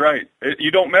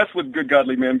 You don't mess with good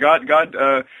godly men. God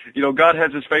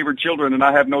has His favored children, and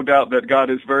I have no doubt that God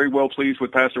is very well pleased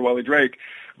with Pastor Wiley Drake.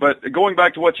 But going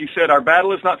back to what you said, our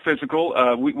battle is not physical.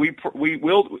 We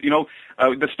will,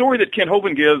 the story that Kent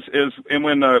Hovind gives is, and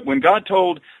when God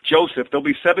told Joseph there'll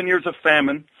be 7 years of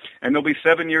famine and there'll be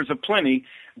 7 years of plenty,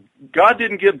 God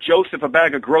didn't give Joseph a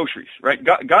bag of groceries, right?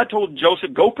 God told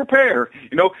Joseph, go prepare,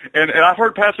 and I've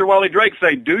heard Pastor Wiley Drake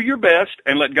say, do your best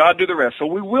and let God do the rest. So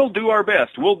we will do our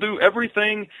best. We'll do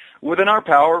everything within our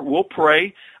power. We'll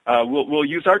pray. We'll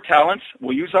use our talents.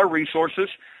 We'll use our resources.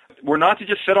 We're not to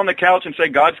just sit on the couch and say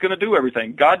God's going to do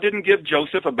everything. God didn't give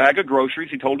Joseph a bag of groceries.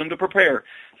 He told him to prepare.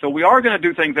 So we are going to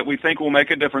do things that we think will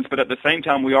make a difference, but at the same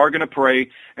time, we are going to pray,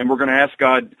 and we're going to ask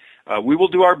God. We will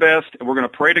do our best, and we're going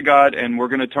to pray to God, and we're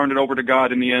going to turn it over to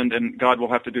God in the end, and God will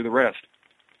have to do the rest.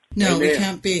 No, Amen. We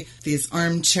can't be these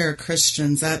armchair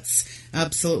Christians. That's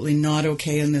absolutely not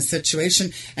okay in this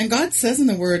situation. And God says in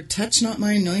the Word, touch not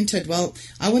my anointed. Well,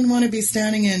 I wouldn't want to be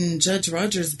standing in Judge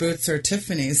Rogers' boots or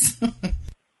Tiffany's.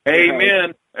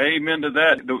 Amen. Amen to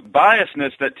that. The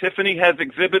biasness that Tiffany has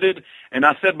exhibited, and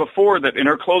I said before that in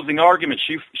her closing argument,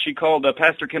 she called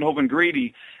Pastor Kent Hovind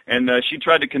greedy, and she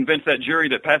tried to convince that jury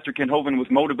that Pastor Kent Hovind was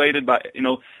motivated by,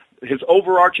 his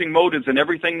overarching motives and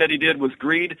everything that he did was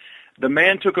greed. The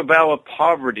man took a vow of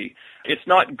poverty. It's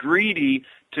not greedy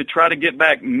to try to get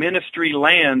back ministry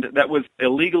land that was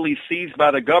illegally seized by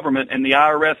the government, and the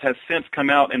IRS has since come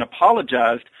out and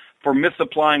apologized for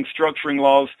misapplying structuring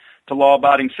laws to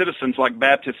law-abiding citizens like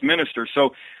Baptist ministers.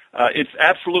 So it's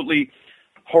absolutely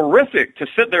horrific to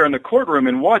sit there in the courtroom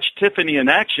and watch Tiffany in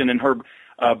action and her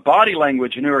body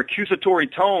language and her accusatory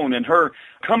tone and her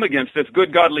come against this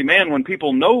good godly man when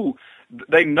people know,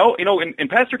 and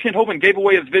Pastor Kent Hovind gave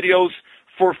away his videos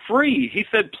for free. He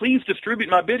said, please distribute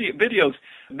my videos.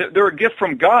 They're a gift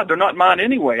from God. They're not mine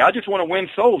anyway. I just want to win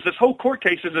souls. This whole court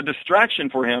case is a distraction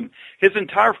for him. His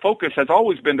entire focus has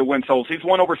always been to win souls. He's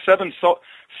won over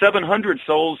 700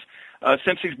 souls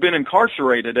since he's been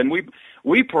incarcerated. And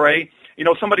we pray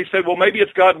somebody said, well, maybe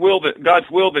it's God's will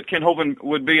that Kent Hovind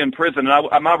would be in prison.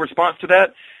 And my response to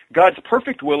that, God's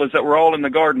perfect will is that we're all in the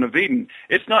Garden of Eden.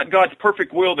 It's not God's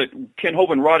perfect will that Kent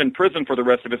Hovind rot in prison for the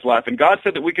rest of his life. And God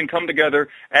said that we can come together,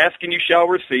 ask and you shall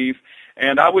receive.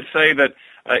 And I would say that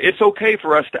it's okay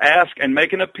for us to ask and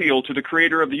make an appeal to the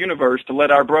Creator of the universe to let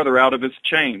our brother out of his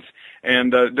chains.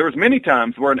 And there was many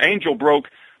times where an angel broke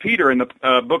Peter in the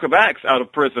book of Acts out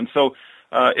of prison. So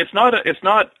it's not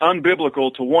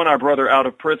unbiblical to want our brother out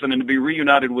of prison and to be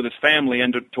reunited with his family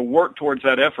and to work towards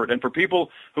that effort. And for people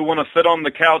who want to sit on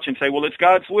the couch and say, well, it's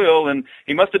God's will and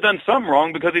he must have done something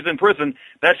wrong because he's in prison,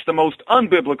 that's the most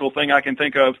unbiblical thing I can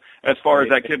think of as far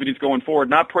as activities going forward.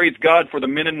 And I praise God for the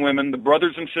men and women, the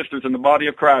brothers and sisters in the body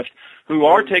of Christ who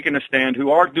are taking a stand,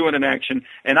 who are doing an action.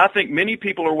 And I think many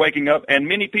people are waking up and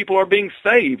many people are being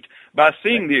saved by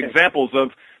seeing the examples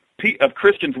of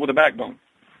Christians with a backbone.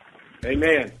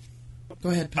 Amen. Go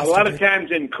ahead, Pastor. A lot of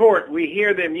times in court, we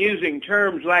hear them using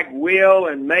terms like will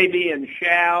and maybe and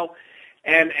shall,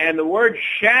 and the word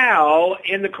shall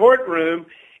in the courtroom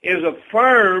is a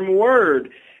firm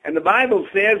word. And the Bible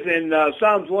says in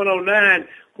Psalms 109,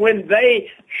 when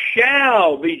they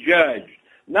shall be judged,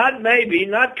 not maybe,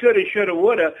 not coulda, shoulda,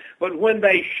 woulda, but when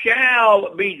they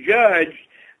shall be judged,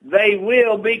 they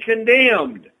will be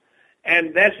condemned.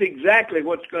 And that's exactly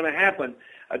what's going to happen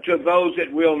to those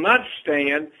that will not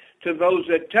stand, to those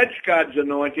that touch God's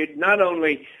anointed, not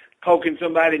only poking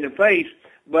somebody in the face,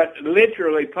 but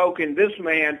literally poking this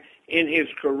man in his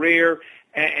career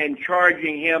and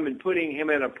charging him and putting him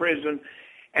in a prison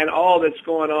and all that's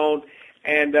going on.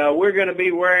 And we're going to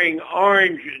be wearing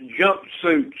orange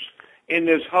jumpsuits in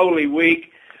this Holy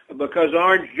Week because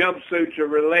orange jumpsuits are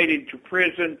related to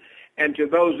prison and to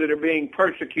those that are being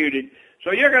persecuted.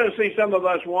 So you're going to see some of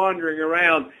us wandering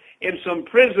around in some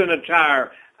prison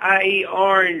attire, i.e.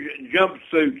 orange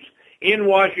jumpsuits, in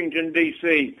Washington,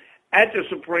 D.C., at the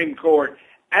Supreme Court,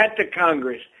 at the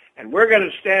Congress. And we're going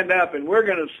to stand up and we're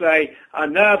going to say,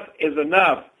 enough is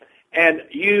enough, and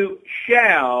you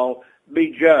shall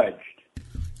be judged.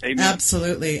 Amen.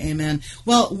 Absolutely, amen.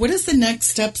 Well, what is the next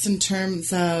steps in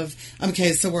terms of,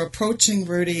 okay, so we're approaching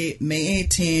Rudy, May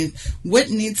 18th. What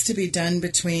needs to be done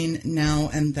between now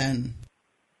and then?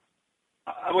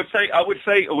 I would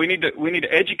say we need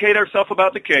to educate ourselves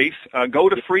about the case. Go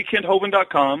to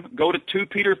freekenthovind.com, go to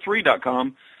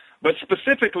 2peter3.com, but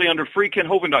specifically under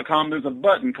freekenthovind.com, there's a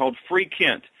button called Free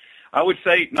Kent. I would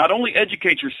say not only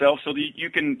educate yourself so that you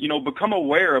can, become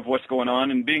aware of what's going on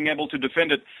and being able to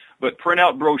defend it, but print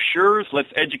out brochures.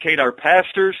 Let's educate our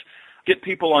pastors, get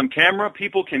people on camera.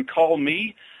 People can call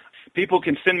me. People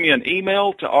can send me an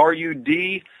email to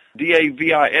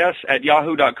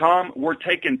ruddavis@yahoo.com. We're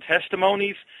taking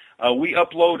testimonies. We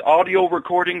upload audio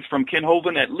recordings from Kent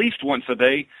Hovind at least once a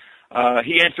day.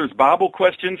 He answers Bible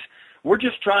questions. We're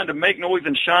just trying to make noise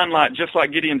and shine light just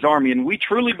like Gideon's army. And we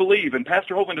truly believe, and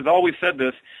Pastor Hovind has always said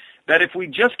this, that if we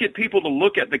just get people to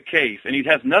look at the case, and he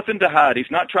has nothing to hide, he's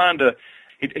not trying to,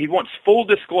 he wants full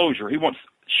disclosure. He wants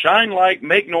shine light,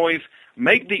 make noise,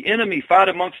 make the enemy fight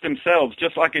amongst themselves,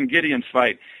 just like in Gideon's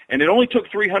fight. And it only took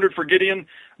 300 for Gideon,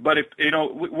 but if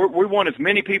we want as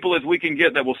many people as we can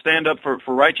get that will stand up for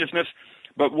righteousness.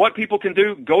 But what people can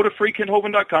do, go to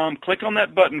freekenthovind.com, click on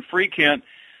that button, Free Kent,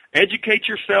 educate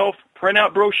yourself, print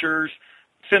out brochures,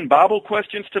 send Bible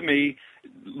questions to me,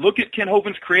 look at Kent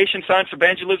Hovind's creation, science,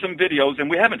 evangelism videos, and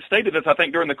we haven't stated this, I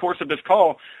think, during the course of this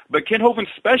call, but Kent Hovind's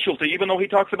specialty, even though he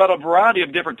talks about a variety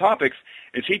of different topics,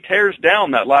 is he tears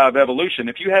down that lie of evolution.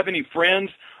 If you have any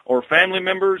friends or family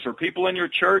members or people in your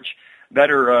church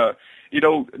that are,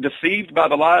 deceived by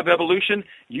the lie of evolution,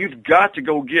 you've got to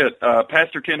go get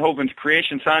Pastor Kent Hovind's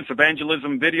creation, science,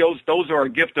 evangelism videos. Those are a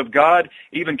gift of God.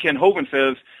 Even Kent Hovind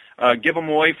says, give them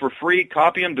away for free,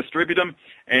 copy them, distribute them.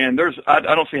 And I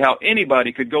don't see how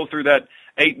anybody could go through that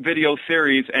 8-video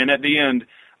series and at the end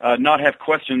not have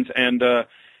questions and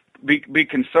be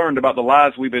concerned about the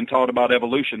lies we've been taught about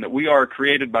evolution, that we are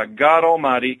created by God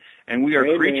Almighty and we are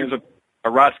Amen. Creatures of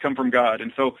our rights come from God.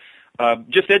 And so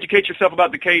just educate yourself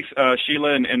about the case,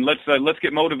 Sheila, and let's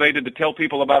get motivated to tell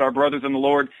people about our brothers in the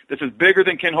Lord. This is bigger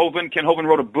than Kent Hovind. Kent Hovind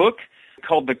wrote a book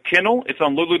called The Kennel. It's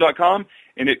on Lulu.com,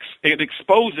 and it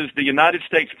exposes the United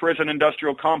States prison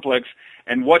industrial complex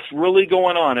and what's really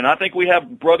going on. And I think we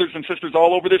have brothers and sisters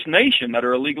all over this nation that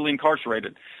are illegally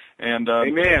incarcerated. And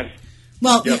Amen.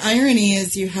 Well, yep. The irony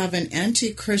is you have an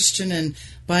anti-Christian and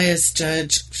biased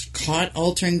judge caught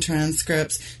altering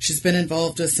transcripts. She's been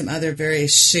involved with some other very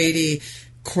shady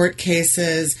court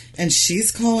cases, and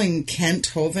she's calling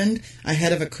Kent Hovind a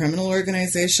head of a criminal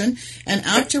organization. And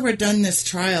after we're done this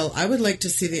trial, I would like to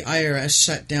see the IRS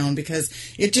shut down, because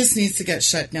it just needs to get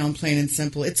shut down, plain and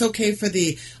simple. It's okay for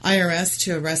the IRS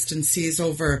to arrest and seize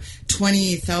over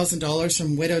 $20,000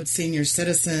 from widowed senior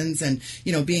citizens and,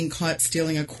 being caught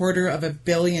stealing $250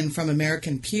 million from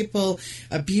American people,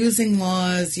 abusing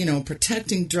laws,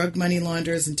 protecting drug money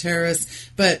launderers and terrorists.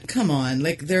 But come on,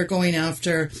 they're going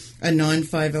after a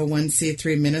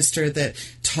non-501c3 minister that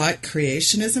taught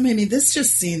creationism. I mean, this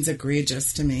just seems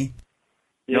egregious to me.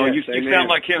 You sound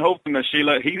like Kent Hovind,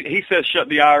 Sheila. He says shut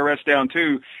the IRS down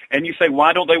too, and you say,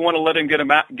 why don't they want to let him get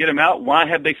him out? Why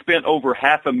have they spent over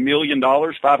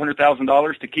 $500,000,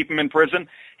 $500,000 to keep him in prison?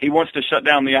 He wants to shut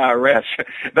down the IRS.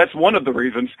 That's one of the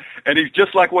reasons. And he's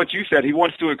just like what you said. He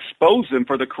wants to expose them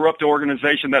for the corrupt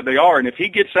organization that they are. And if he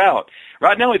gets out,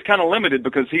 right now he's kind of limited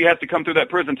because he has to come through that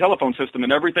prison telephone system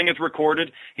and everything is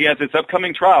recorded. He has this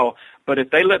upcoming trial. But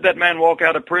if they let that man walk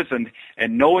out of prison,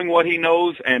 and knowing what he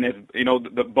knows and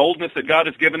the boldness that God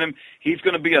has given him, he's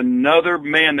going to be another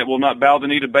man that will not bow the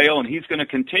knee to Baal, and he's going to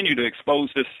continue to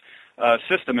expose this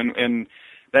system. And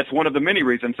that's one of the many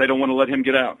reasons they don't want to let him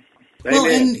get out. Well,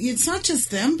 and it's not just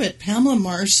them, but Pamela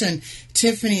Marsh and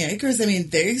Tiffany Akers. I mean,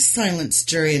 they silenced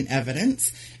jury and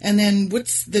evidence. And then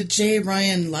what's the J.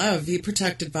 Ryan Love? He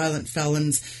protected violent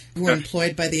felons who were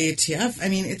employed by the ATF. I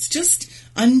mean, it's just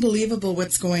unbelievable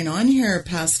what's going on here,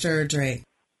 Pastor Drake.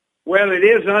 Well, it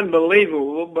is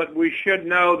unbelievable, but we should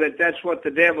know that that's what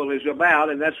the devil is about,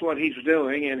 and that's what he's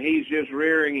doing, and he's just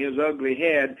rearing his ugly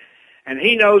head. And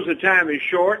he knows the time is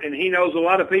short, and he knows a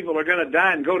lot of people are going to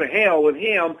die and go to hell with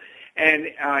him. And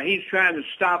he's trying to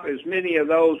stop as many of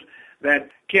those that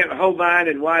Kent Hovind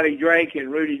and Wiley Drake and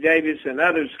Rudy Davis and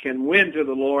others can win to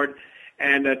the Lord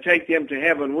and take them to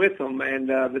heaven with them. And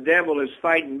the devil is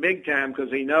fighting big time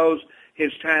because he knows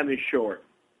his time is short.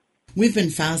 We've been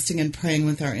fasting and praying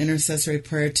with our intercessory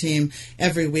prayer team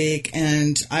every week,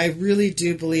 and I really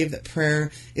do believe that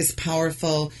prayer is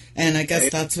powerful, and I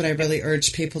guess that's what I really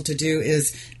urge people to do,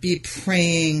 is be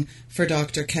praying for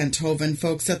Dr. Kent Hovind.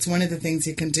 Folks, that's one of the things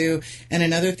you can do. And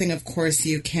another thing, of course,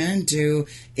 you can do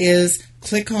is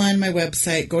click on my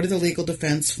website, go to the Legal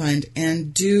Defense Fund,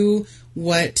 and do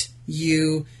what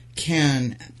you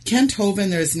can. Kent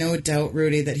Hovind, there's no doubt,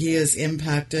 Rudy, that he has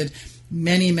impacted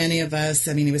many of us.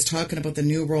 I mean, he was talking about the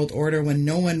New World Order when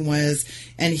no one was,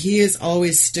 and he has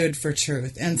always stood for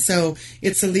truth. And so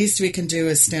it's the least we can do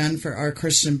is stand for our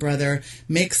Christian brother,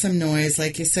 make some noise.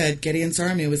 Like you said, Gideon's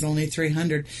army was only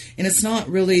 300, and it's not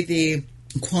really the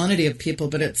quantity of people,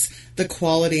 but it's the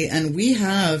quality. And we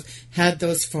have had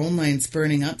those phone lines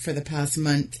burning up for the past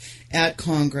month at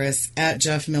Congress, at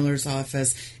Jeff Miller's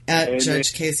office, at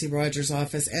Judge Casey Rogers'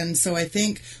 office. And so I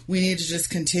think we need to just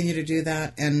continue to do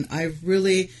that. And I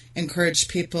really encourage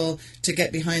people to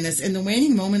get behind this. In the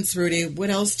waning moments, Rudy, what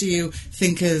else do you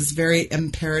think is very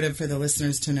imperative for the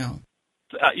listeners to know?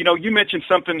 You mentioned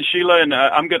something, Sheila, and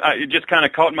it just kind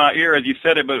of caught my ear as you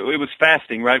said it, but it was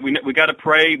fasting, right? We got to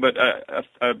pray, but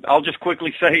I'll just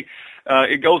quickly say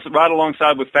it goes right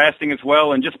alongside with fasting as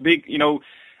well. And just be,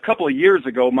 a couple of years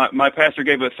ago, my pastor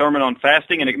gave a sermon on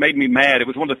fasting, and it made me mad. It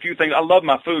was one of the few things. I love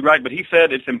my food, right? But he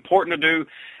said it's important to do,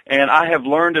 and I have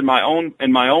learned in my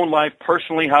own life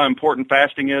personally how important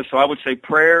fasting is. So I would say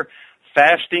prayer,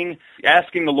 fasting,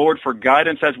 asking the Lord for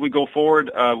guidance as we go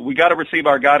forward. We got to receive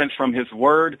our guidance from His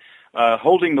Word,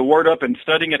 holding the Word up and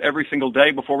studying it every single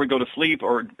day before we go to sleep,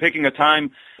 or picking a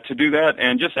time to do that,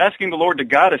 and just asking the Lord to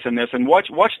guide us in this. And watch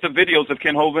the videos of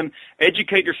Kent Hovind.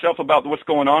 Educate yourself about what's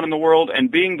going on in the world,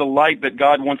 and being the light that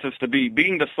God wants us to be,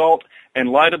 being the salt and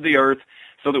light of the earth,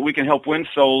 so that we can help win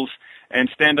souls and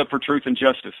stand up for truth and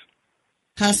justice.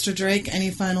 Pastor Drake,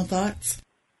 any final thoughts?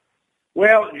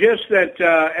 Well, just that,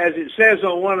 as it says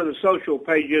on one of the social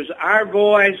pages, our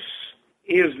voice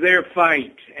is their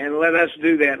fight, and let us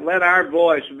do that. Let our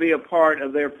voice be a part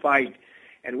of their fight,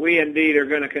 and we indeed are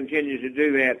going to continue to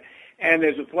do that. And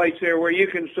there's a place there where you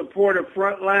can support a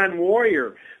frontline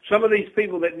warrior. Some of these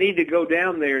people that need to go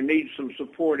down there need some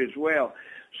support as well.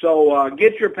 So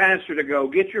get your pastor to go,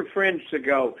 get your friends to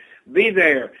go, be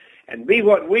there, and be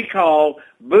what we call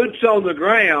boots on the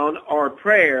ground or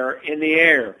prayer in the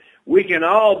air. We can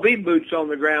all be boots on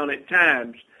the ground at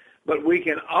times, but we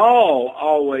can all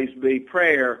always be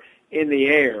prayer in the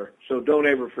air. So don't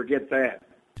ever forget that.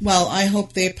 Well, I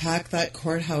hope they pack that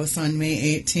courthouse on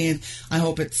May 18th. I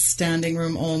hope it's standing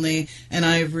room only, and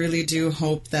I really do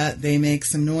hope that they make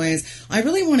some noise. I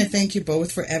really want to thank you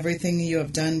both for everything you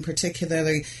have done,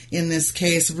 particularly in this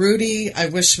case. Rudy, I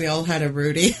wish we all had a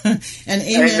Rudy. And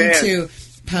amen to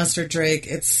Pastor Drake,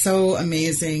 it's so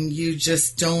amazing. You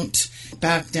just don't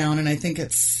back down, and I think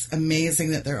it's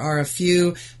amazing that there are a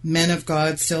few men of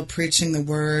God still preaching the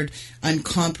word,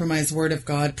 uncompromised word of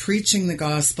God, preaching the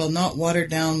gospel, not watered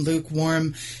down,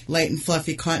 lukewarm, light and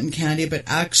fluffy cotton candy, but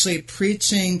actually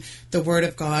preaching the word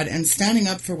of God and standing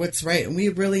up for what's right. And we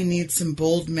really need some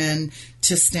bold men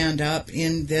to stand up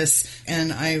in this,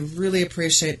 and I really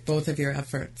appreciate both of your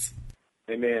efforts.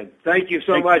 Amen. Thank you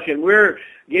so much, and we're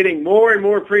getting more and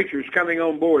more preachers coming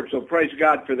on board, so praise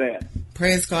God for that.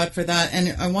 Praise God for that.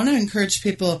 And I want to encourage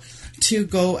people to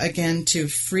go again to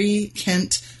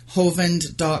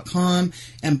freekenthovind.com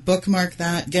and bookmark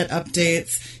that, get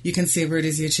updates. You can see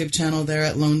Rudy's YouTube channel there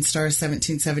at Lone Star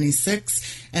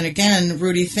 1776. And again,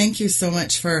 Rudy, thank you so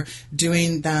much for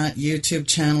doing that YouTube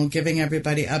channel, giving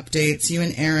everybody updates. You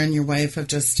and Aaron, your wife, have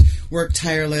just worked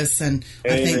tireless, and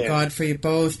I thank God for you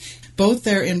both. Both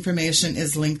their information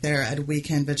is linked there at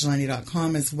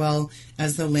weekendvigilante.com, as well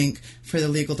as the link for the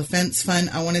Legal Defense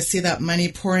Fund. I want to see that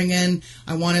money pouring in.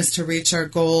 I want us to reach our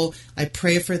goal. I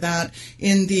pray for that.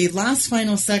 In the last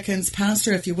final seconds,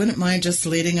 Pastor, if you wouldn't mind just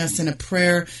leading us in a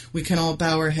prayer, we can all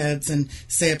bow our heads and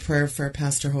say a prayer for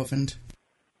Pastor Hovind.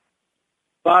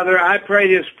 Father, I pray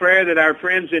this prayer that our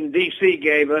friends in D.C.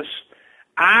 gave us.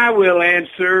 I will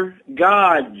answer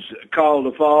God's call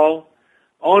to fall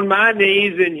on my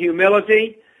knees in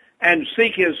humility and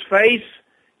seek his face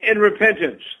in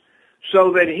repentance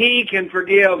so that he can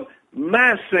forgive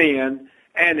my sin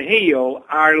and heal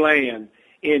our land.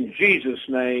 In Jesus'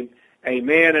 name,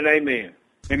 amen and amen.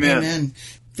 Amen. Amen.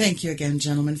 Thank you again,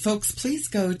 gentlemen. Folks, please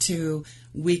go to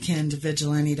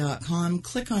weekendvigilante.com,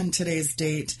 click on today's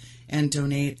date, and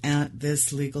donate at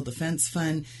this Legal Defense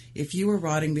Fund. If you were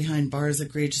rotting behind bars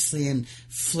egregiously and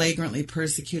flagrantly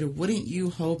persecuted, wouldn't you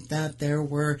hope that there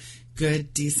were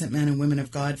good, decent men and women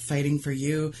of God fighting for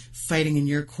you, fighting in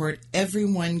your court?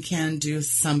 Everyone can do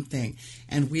something,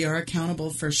 and we are accountable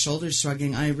for shoulder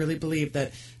shrugging. I really believe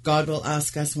that God will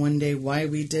ask us one day why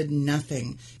we did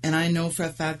nothing. And I know for a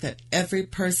fact that every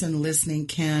person listening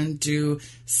can do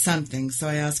something. So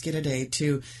I ask you today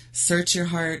to search your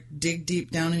heart, dig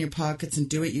deep down in your pockets, and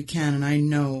do what you can. And I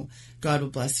know God will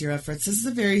bless your efforts. This is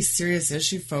a very serious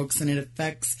issue, folks, and it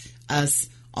affects us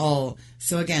all.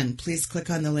 So again, please click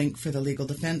on the link for the Legal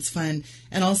Defense Fund.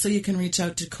 And also you can reach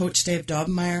out to Coach Dave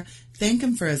Dobmeyer. Thank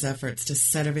him for his efforts to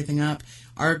set everything up.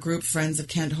 Our group, Friends of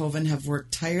Kent Hovind, have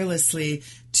worked tirelessly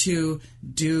to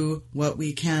do what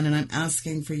we can, and I'm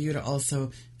asking for you to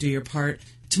also do your part.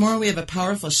 Tomorrow we have a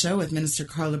powerful show with Minister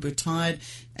Carla Boutade,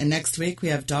 and next week we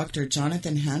have Dr.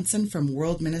 Jonathan Hansen from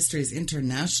World Ministries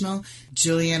International,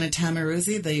 Juliana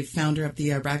Tamaruzzi, the founder of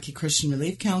the Iraqi Christian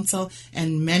Relief Council,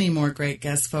 and many more great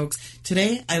guests, folks.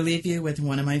 Today I leave you with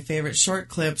one of my favorite short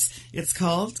clips. It's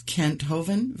called Kent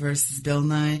Hovind versus Bill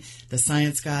Nye, the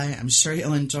Science Guy. I'm sure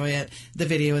you'll enjoy it. The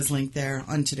video is linked there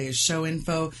on today's show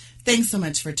info. Thanks so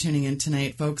much for tuning in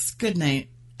tonight, folks. Good night,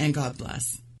 and God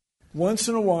bless. Once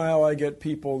in a while, I get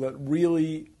people that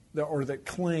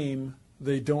claim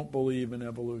they don't believe in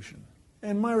evolution.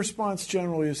 And my response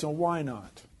generally is, so why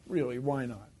not? Really, why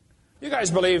not? You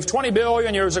guys believe 20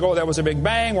 billion years ago there was a big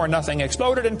bang where nothing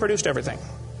exploded and produced everything.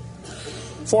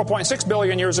 4.6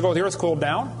 billion years ago the earth cooled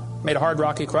down, made a hard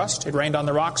rocky crust. It rained on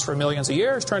the rocks for millions of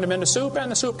years, turned them into soup, and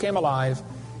the soup came alive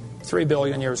 3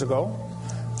 billion years ago.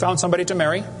 Found somebody to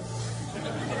marry.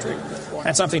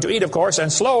 And something to eat, of course,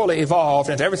 and slowly evolved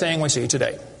into everything we see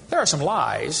today. There are some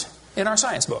lies in our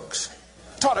science books.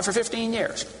 Taught it for 15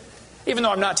 years. Even though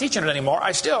I'm not teaching it anymore,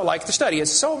 I still like to study.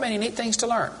 It's so many neat things to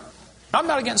learn. I'm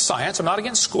not against science. I'm not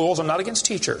against schools. I'm not against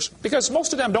teachers. Because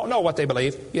most of them don't know what they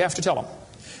believe. You have to tell them.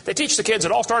 They teach the kids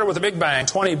it all started with a big bang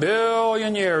 20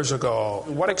 billion years ago.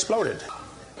 What exploded?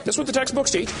 This is what the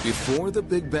textbooks teach. Before the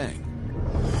Big Bang,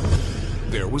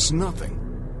 there was nothing.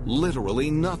 Literally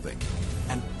nothing.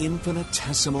 An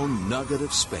infinitesimal nugget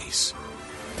of space.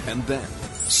 And then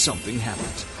something happened,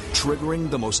 triggering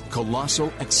the most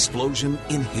colossal explosion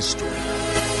in history.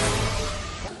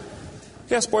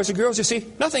 Yes, boys and girls, you see,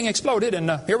 nothing exploded, and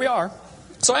here we are.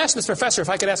 So I asked this professor if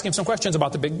I could ask him some questions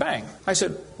about the Big Bang. I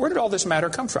said, where did all this matter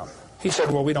come from? He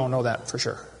said, well, we don't know that for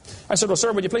sure. I said, well,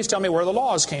 sir, would you please tell me where the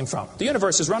laws came from? The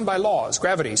universe is run by laws,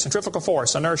 gravity, centrifugal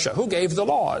force, inertia. Who gave the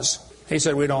laws? He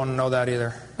said, we don't know that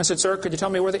either. I said, sir, could you tell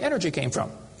me where the energy came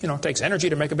from? You know, it takes energy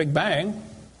to make a big bang.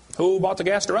 Who bought the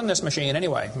gas to run this machine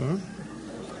anyway?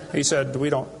 He said, we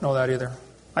don't know that either.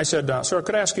 I said, sir,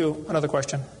 could I ask you another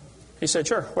question? He said,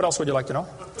 sure. What else would you like to know?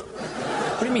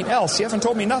 What do you mean else? You haven't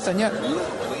told me nothing yet.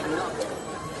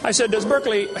 I said, does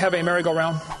Berkeley have a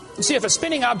merry-go-round? You see, if a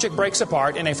spinning object breaks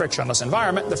apart in a frictionless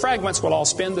environment, the fragments will all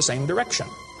spin the same direction.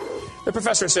 The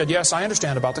professor said, yes, I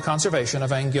understand about the conservation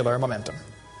of angular momentum.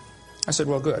 I said,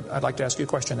 well, good. I'd like to ask you a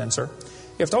question then, sir.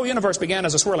 If the whole universe began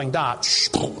as a swirling dot,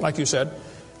 like you said,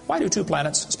 why do two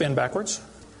planets spin backwards?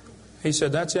 He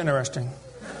said, that's interesting.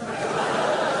 I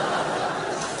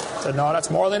said, no,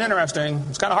 that's more than interesting.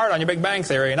 It's kind of hard on your Big Bang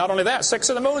Theory. Not only that, 6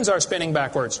 of the moons are spinning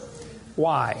backwards.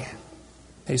 Why?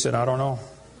 He said, I don't know.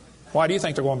 Why do you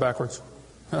think they're going backwards?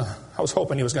 I was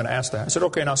hoping he was going to ask that. I said,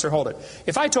 okay, now, sir, hold it.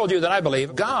 If I told you that I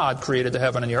believe God created the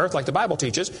heaven and the earth, like the Bible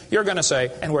teaches, you're going to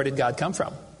say, and where did God come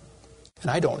from?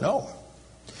 And I don't know.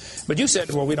 But you said,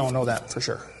 well, we don't know that for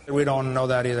sure. We don't know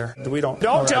that either.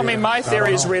 Don't tell me my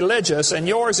theory is religious and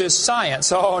yours is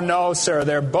science. Oh, no, sir,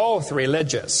 they're both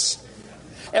religious.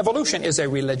 Evolution is a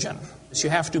religion. You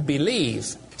have to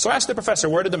believe. So I asked the professor,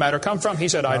 where did the matter come from? He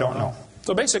said, I don't know.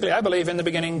 So basically, I believe in the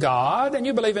beginning God, and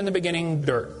you believe in the beginning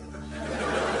dirt.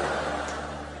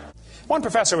 One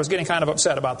professor was getting kind of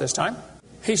upset about this time.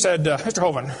 He said, Mr.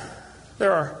 Hovind,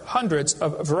 there are hundreds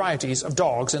of varieties of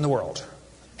dogs in the world.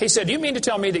 He said, do you mean to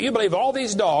tell me that you believe all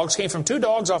these dogs came from 2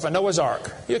 dogs off of Noah's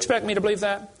Ark? You expect me to believe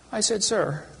that? I said,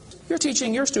 sir, you're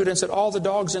teaching your students that all the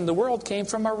dogs in the world came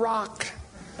from a rock.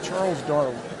 Charles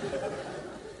Darwin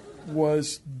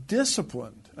was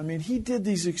disciplined. I mean, he did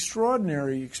these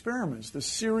extraordinary experiments, this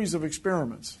series of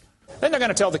experiments. Then they're going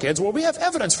to tell the kids, well, we have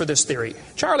evidence for this theory.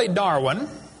 Charlie Darwin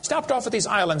stopped off at these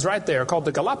islands right there called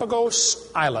the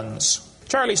Galapagos Islands.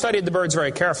 Charlie studied the birds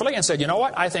very carefully and said, you know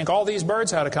what? I think all these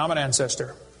birds had a common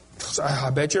ancestor. I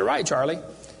bet you're right, Charlie.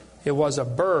 It was a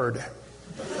bird.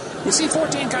 You see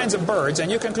 14 kinds of birds,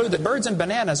 and you conclude that birds and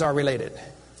bananas are related.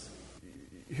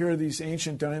 Here are these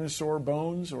ancient dinosaur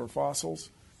bones or fossils.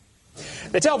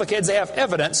 They tell the kids they have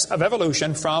evidence of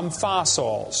evolution from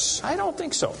fossils. I don't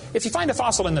think so. If you find a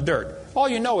fossil in the dirt, all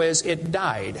you know is it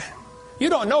died. You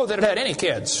don't know that it had any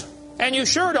kids. And you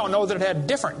sure don't know that it had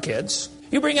different kids.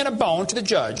 You bring in a bone to the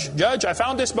judge. Judge, I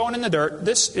found this bone in the dirt.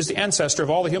 This is the ancestor of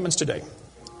all the humans today.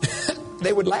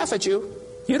 They would laugh at you.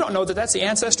 You don't know that that's the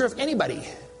ancestor of anybody.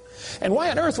 And why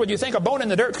on earth would you think a bone in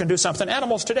the dirt can do something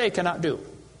animals today cannot do?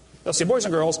 They'll say, boys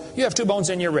and girls, you have 2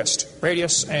 bones in your wrist,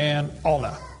 radius and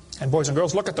ulna. And boys and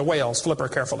girls, look at the whale's flipper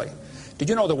carefully. Did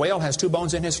you know the whale has 2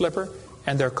 bones in his flipper?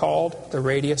 And they're called the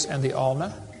radius and the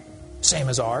ulna? Same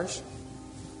as ours.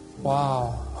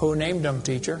 Wow. Who named them,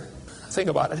 teacher? Think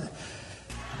about it.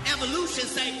 Evolution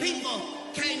say people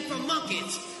came from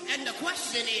monkeys. And the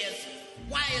question is,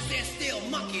 why is there still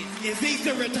monkeys? Is these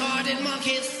the retarded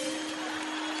monkeys?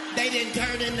 They didn't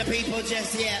turn into people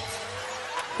just yet.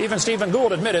 Even Stephen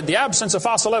Gould admitted the absence of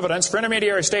fossil evidence for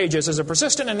intermediary stages is a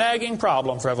persistent and nagging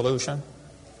problem for evolution.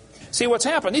 See, what's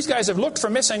happened, these guys have looked for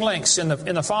missing links in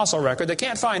the fossil record. They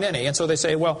can't find any, and so they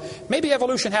say, well, maybe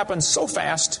evolution happened so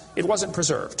fast it wasn't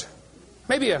preserved.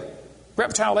 Maybe a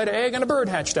reptile laid an egg and a bird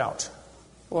hatched out.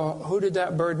 Well, who did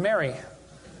that bird marry?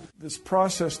 This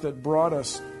process that brought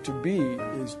us to be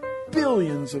is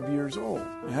billions of years old.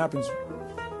 It happens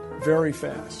very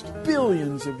fast.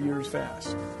 Billions of years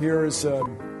fast. Here is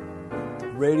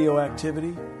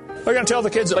radioactivity. We're going to tell the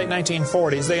kids in the late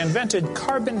 1940s they invented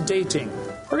carbon dating.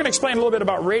 We're going to explain a little bit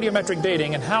about radiometric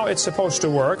dating and how it's supposed to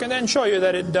work, and then show you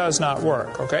that it does not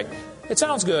work, okay? It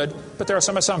sounds good, but there are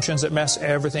some assumptions that mess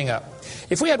everything up.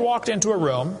 If we had walked into a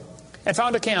room and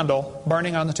found a candle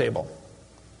burning on the table,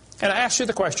 and I asked you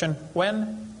the question,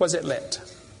 when was it lit?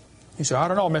 You say, I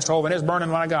don't know, Mr. Hovind, it's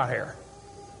burning when I got here.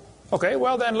 Okay,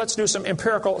 well then let's do some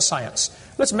empirical science.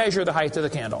 Let's measure the height of the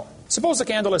candle. Suppose the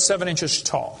candle is 7 inches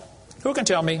tall. Who can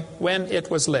tell me when it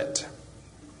was lit?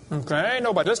 Okay,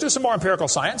 nobody. Let's do some more empirical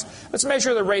science. Let's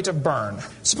measure the rate of burn.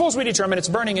 Suppose we determine it's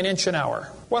burning an inch an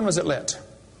hour. When was it lit?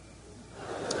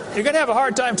 You're going to have a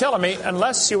hard time telling me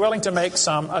unless you're willing to make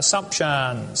some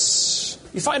assumptions.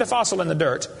 You find a fossil in the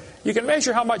dirt. You can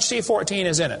measure how much C14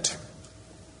 is in it.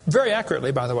 Very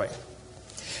accurately, by the way.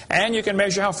 And you can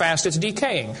measure how fast it's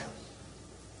decaying.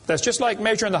 That's just like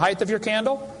measuring the height of your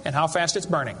candle and how fast it's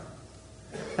burning.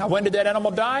 Now, when did that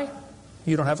animal die?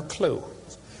 You don't have a clue.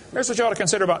 Here's what you ought to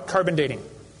consider about carbon dating.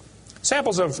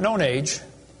 Samples of known age,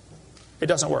 it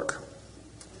doesn't work.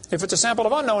 If it's a sample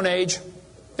of unknown age,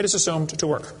 it is assumed to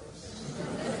work.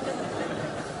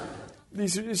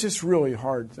 It's just really a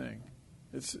hard thing.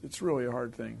 It's really a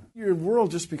hard thing. Your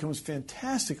world just becomes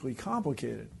fantastically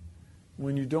complicated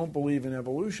when you don't believe in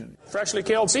evolution. Freshly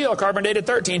killed seal, carbon dated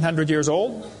 1,300 years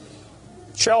old.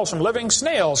 Shells from living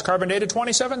snails, carbon dated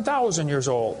 27,000 years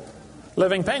old.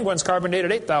 Living penguins, carbon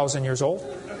dated 8,000 years old.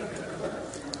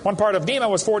 One part of Dino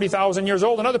was 40,000 years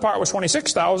old, another part was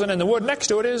 26,000, and the wood next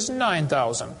to it is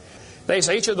 9,000. They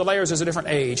say each of the layers is a different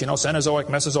age, Cenozoic,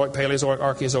 Mesozoic, Paleozoic,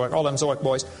 Archaeozoic, all them zoic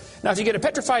boys. Now, if you get a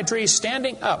petrified tree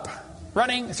standing up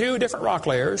running through different rock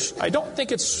layers, I don't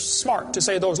think it's smart to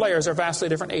say those layers are vastly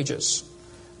different ages.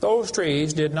 Those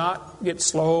trees did not get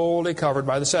slowly covered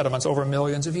by the sediments over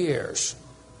millions of years.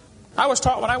 I was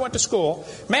taught when I went to school,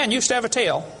 man used to have a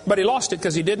tail, but he lost it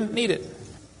because he didn't need it.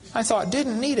 I thought,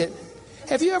 didn't need it?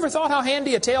 Have you ever thought how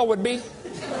handy a tail would be?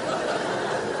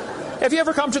 Have you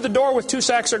ever come to the door with 2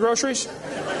 sacks of groceries?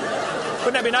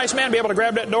 Wouldn't that be nice, man, to be able to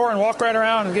grab that door and walk right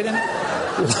around and get in?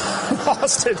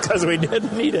 Lost it because we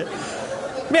didn't need it.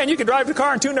 Man, you could drive the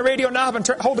car and tune the radio knob and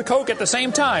hold the Coke at the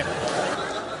same time.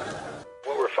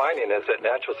 What we're finding is that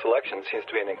natural selection seems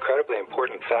to be an incredibly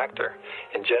important factor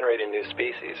in generating new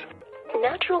species.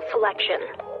 Natural selection,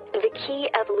 the key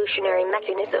evolutionary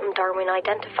mechanism Darwin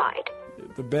identified.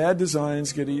 The bad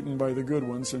designs get eaten by the good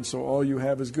ones, and so all you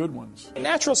have is good ones.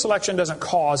 Natural selection doesn't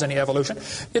cause any evolution.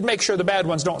 It makes sure the bad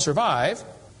ones don't survive,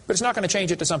 but it's not going to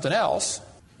change it to something else.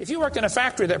 If you worked in a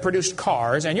factory that produced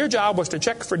cars, and your job was to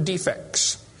check for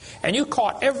defects, and you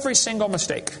caught every single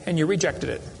mistake, and you rejected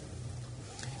it,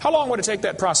 how long would it take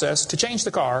that process to change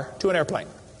the car to an airplane?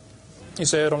 You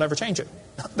say, it'll never change it.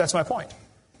 That's my point.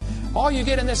 All you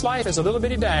get in this life is a little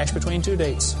bitty dash between 2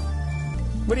 dates.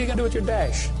 What are you going to do with your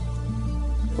dash?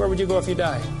 Where would you go if you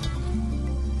died?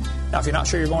 Now, if you're not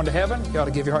sure you're going to heaven, you ought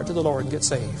to give your heart to the Lord and get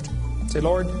saved. Say,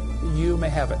 Lord, you may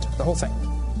have it, the whole thing.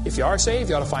 If you are saved,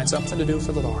 you ought to find something to do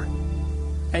for the Lord.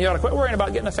 And you ought to quit worrying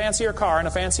about getting a fancier car and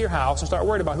a fancier house and start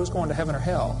worrying about who's going to heaven or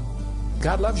hell.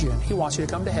 God loves you and He wants you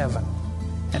to come to heaven.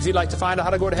 And if you'd like to find out how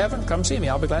to go to heaven, come see me.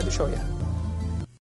 I'll be glad to show you.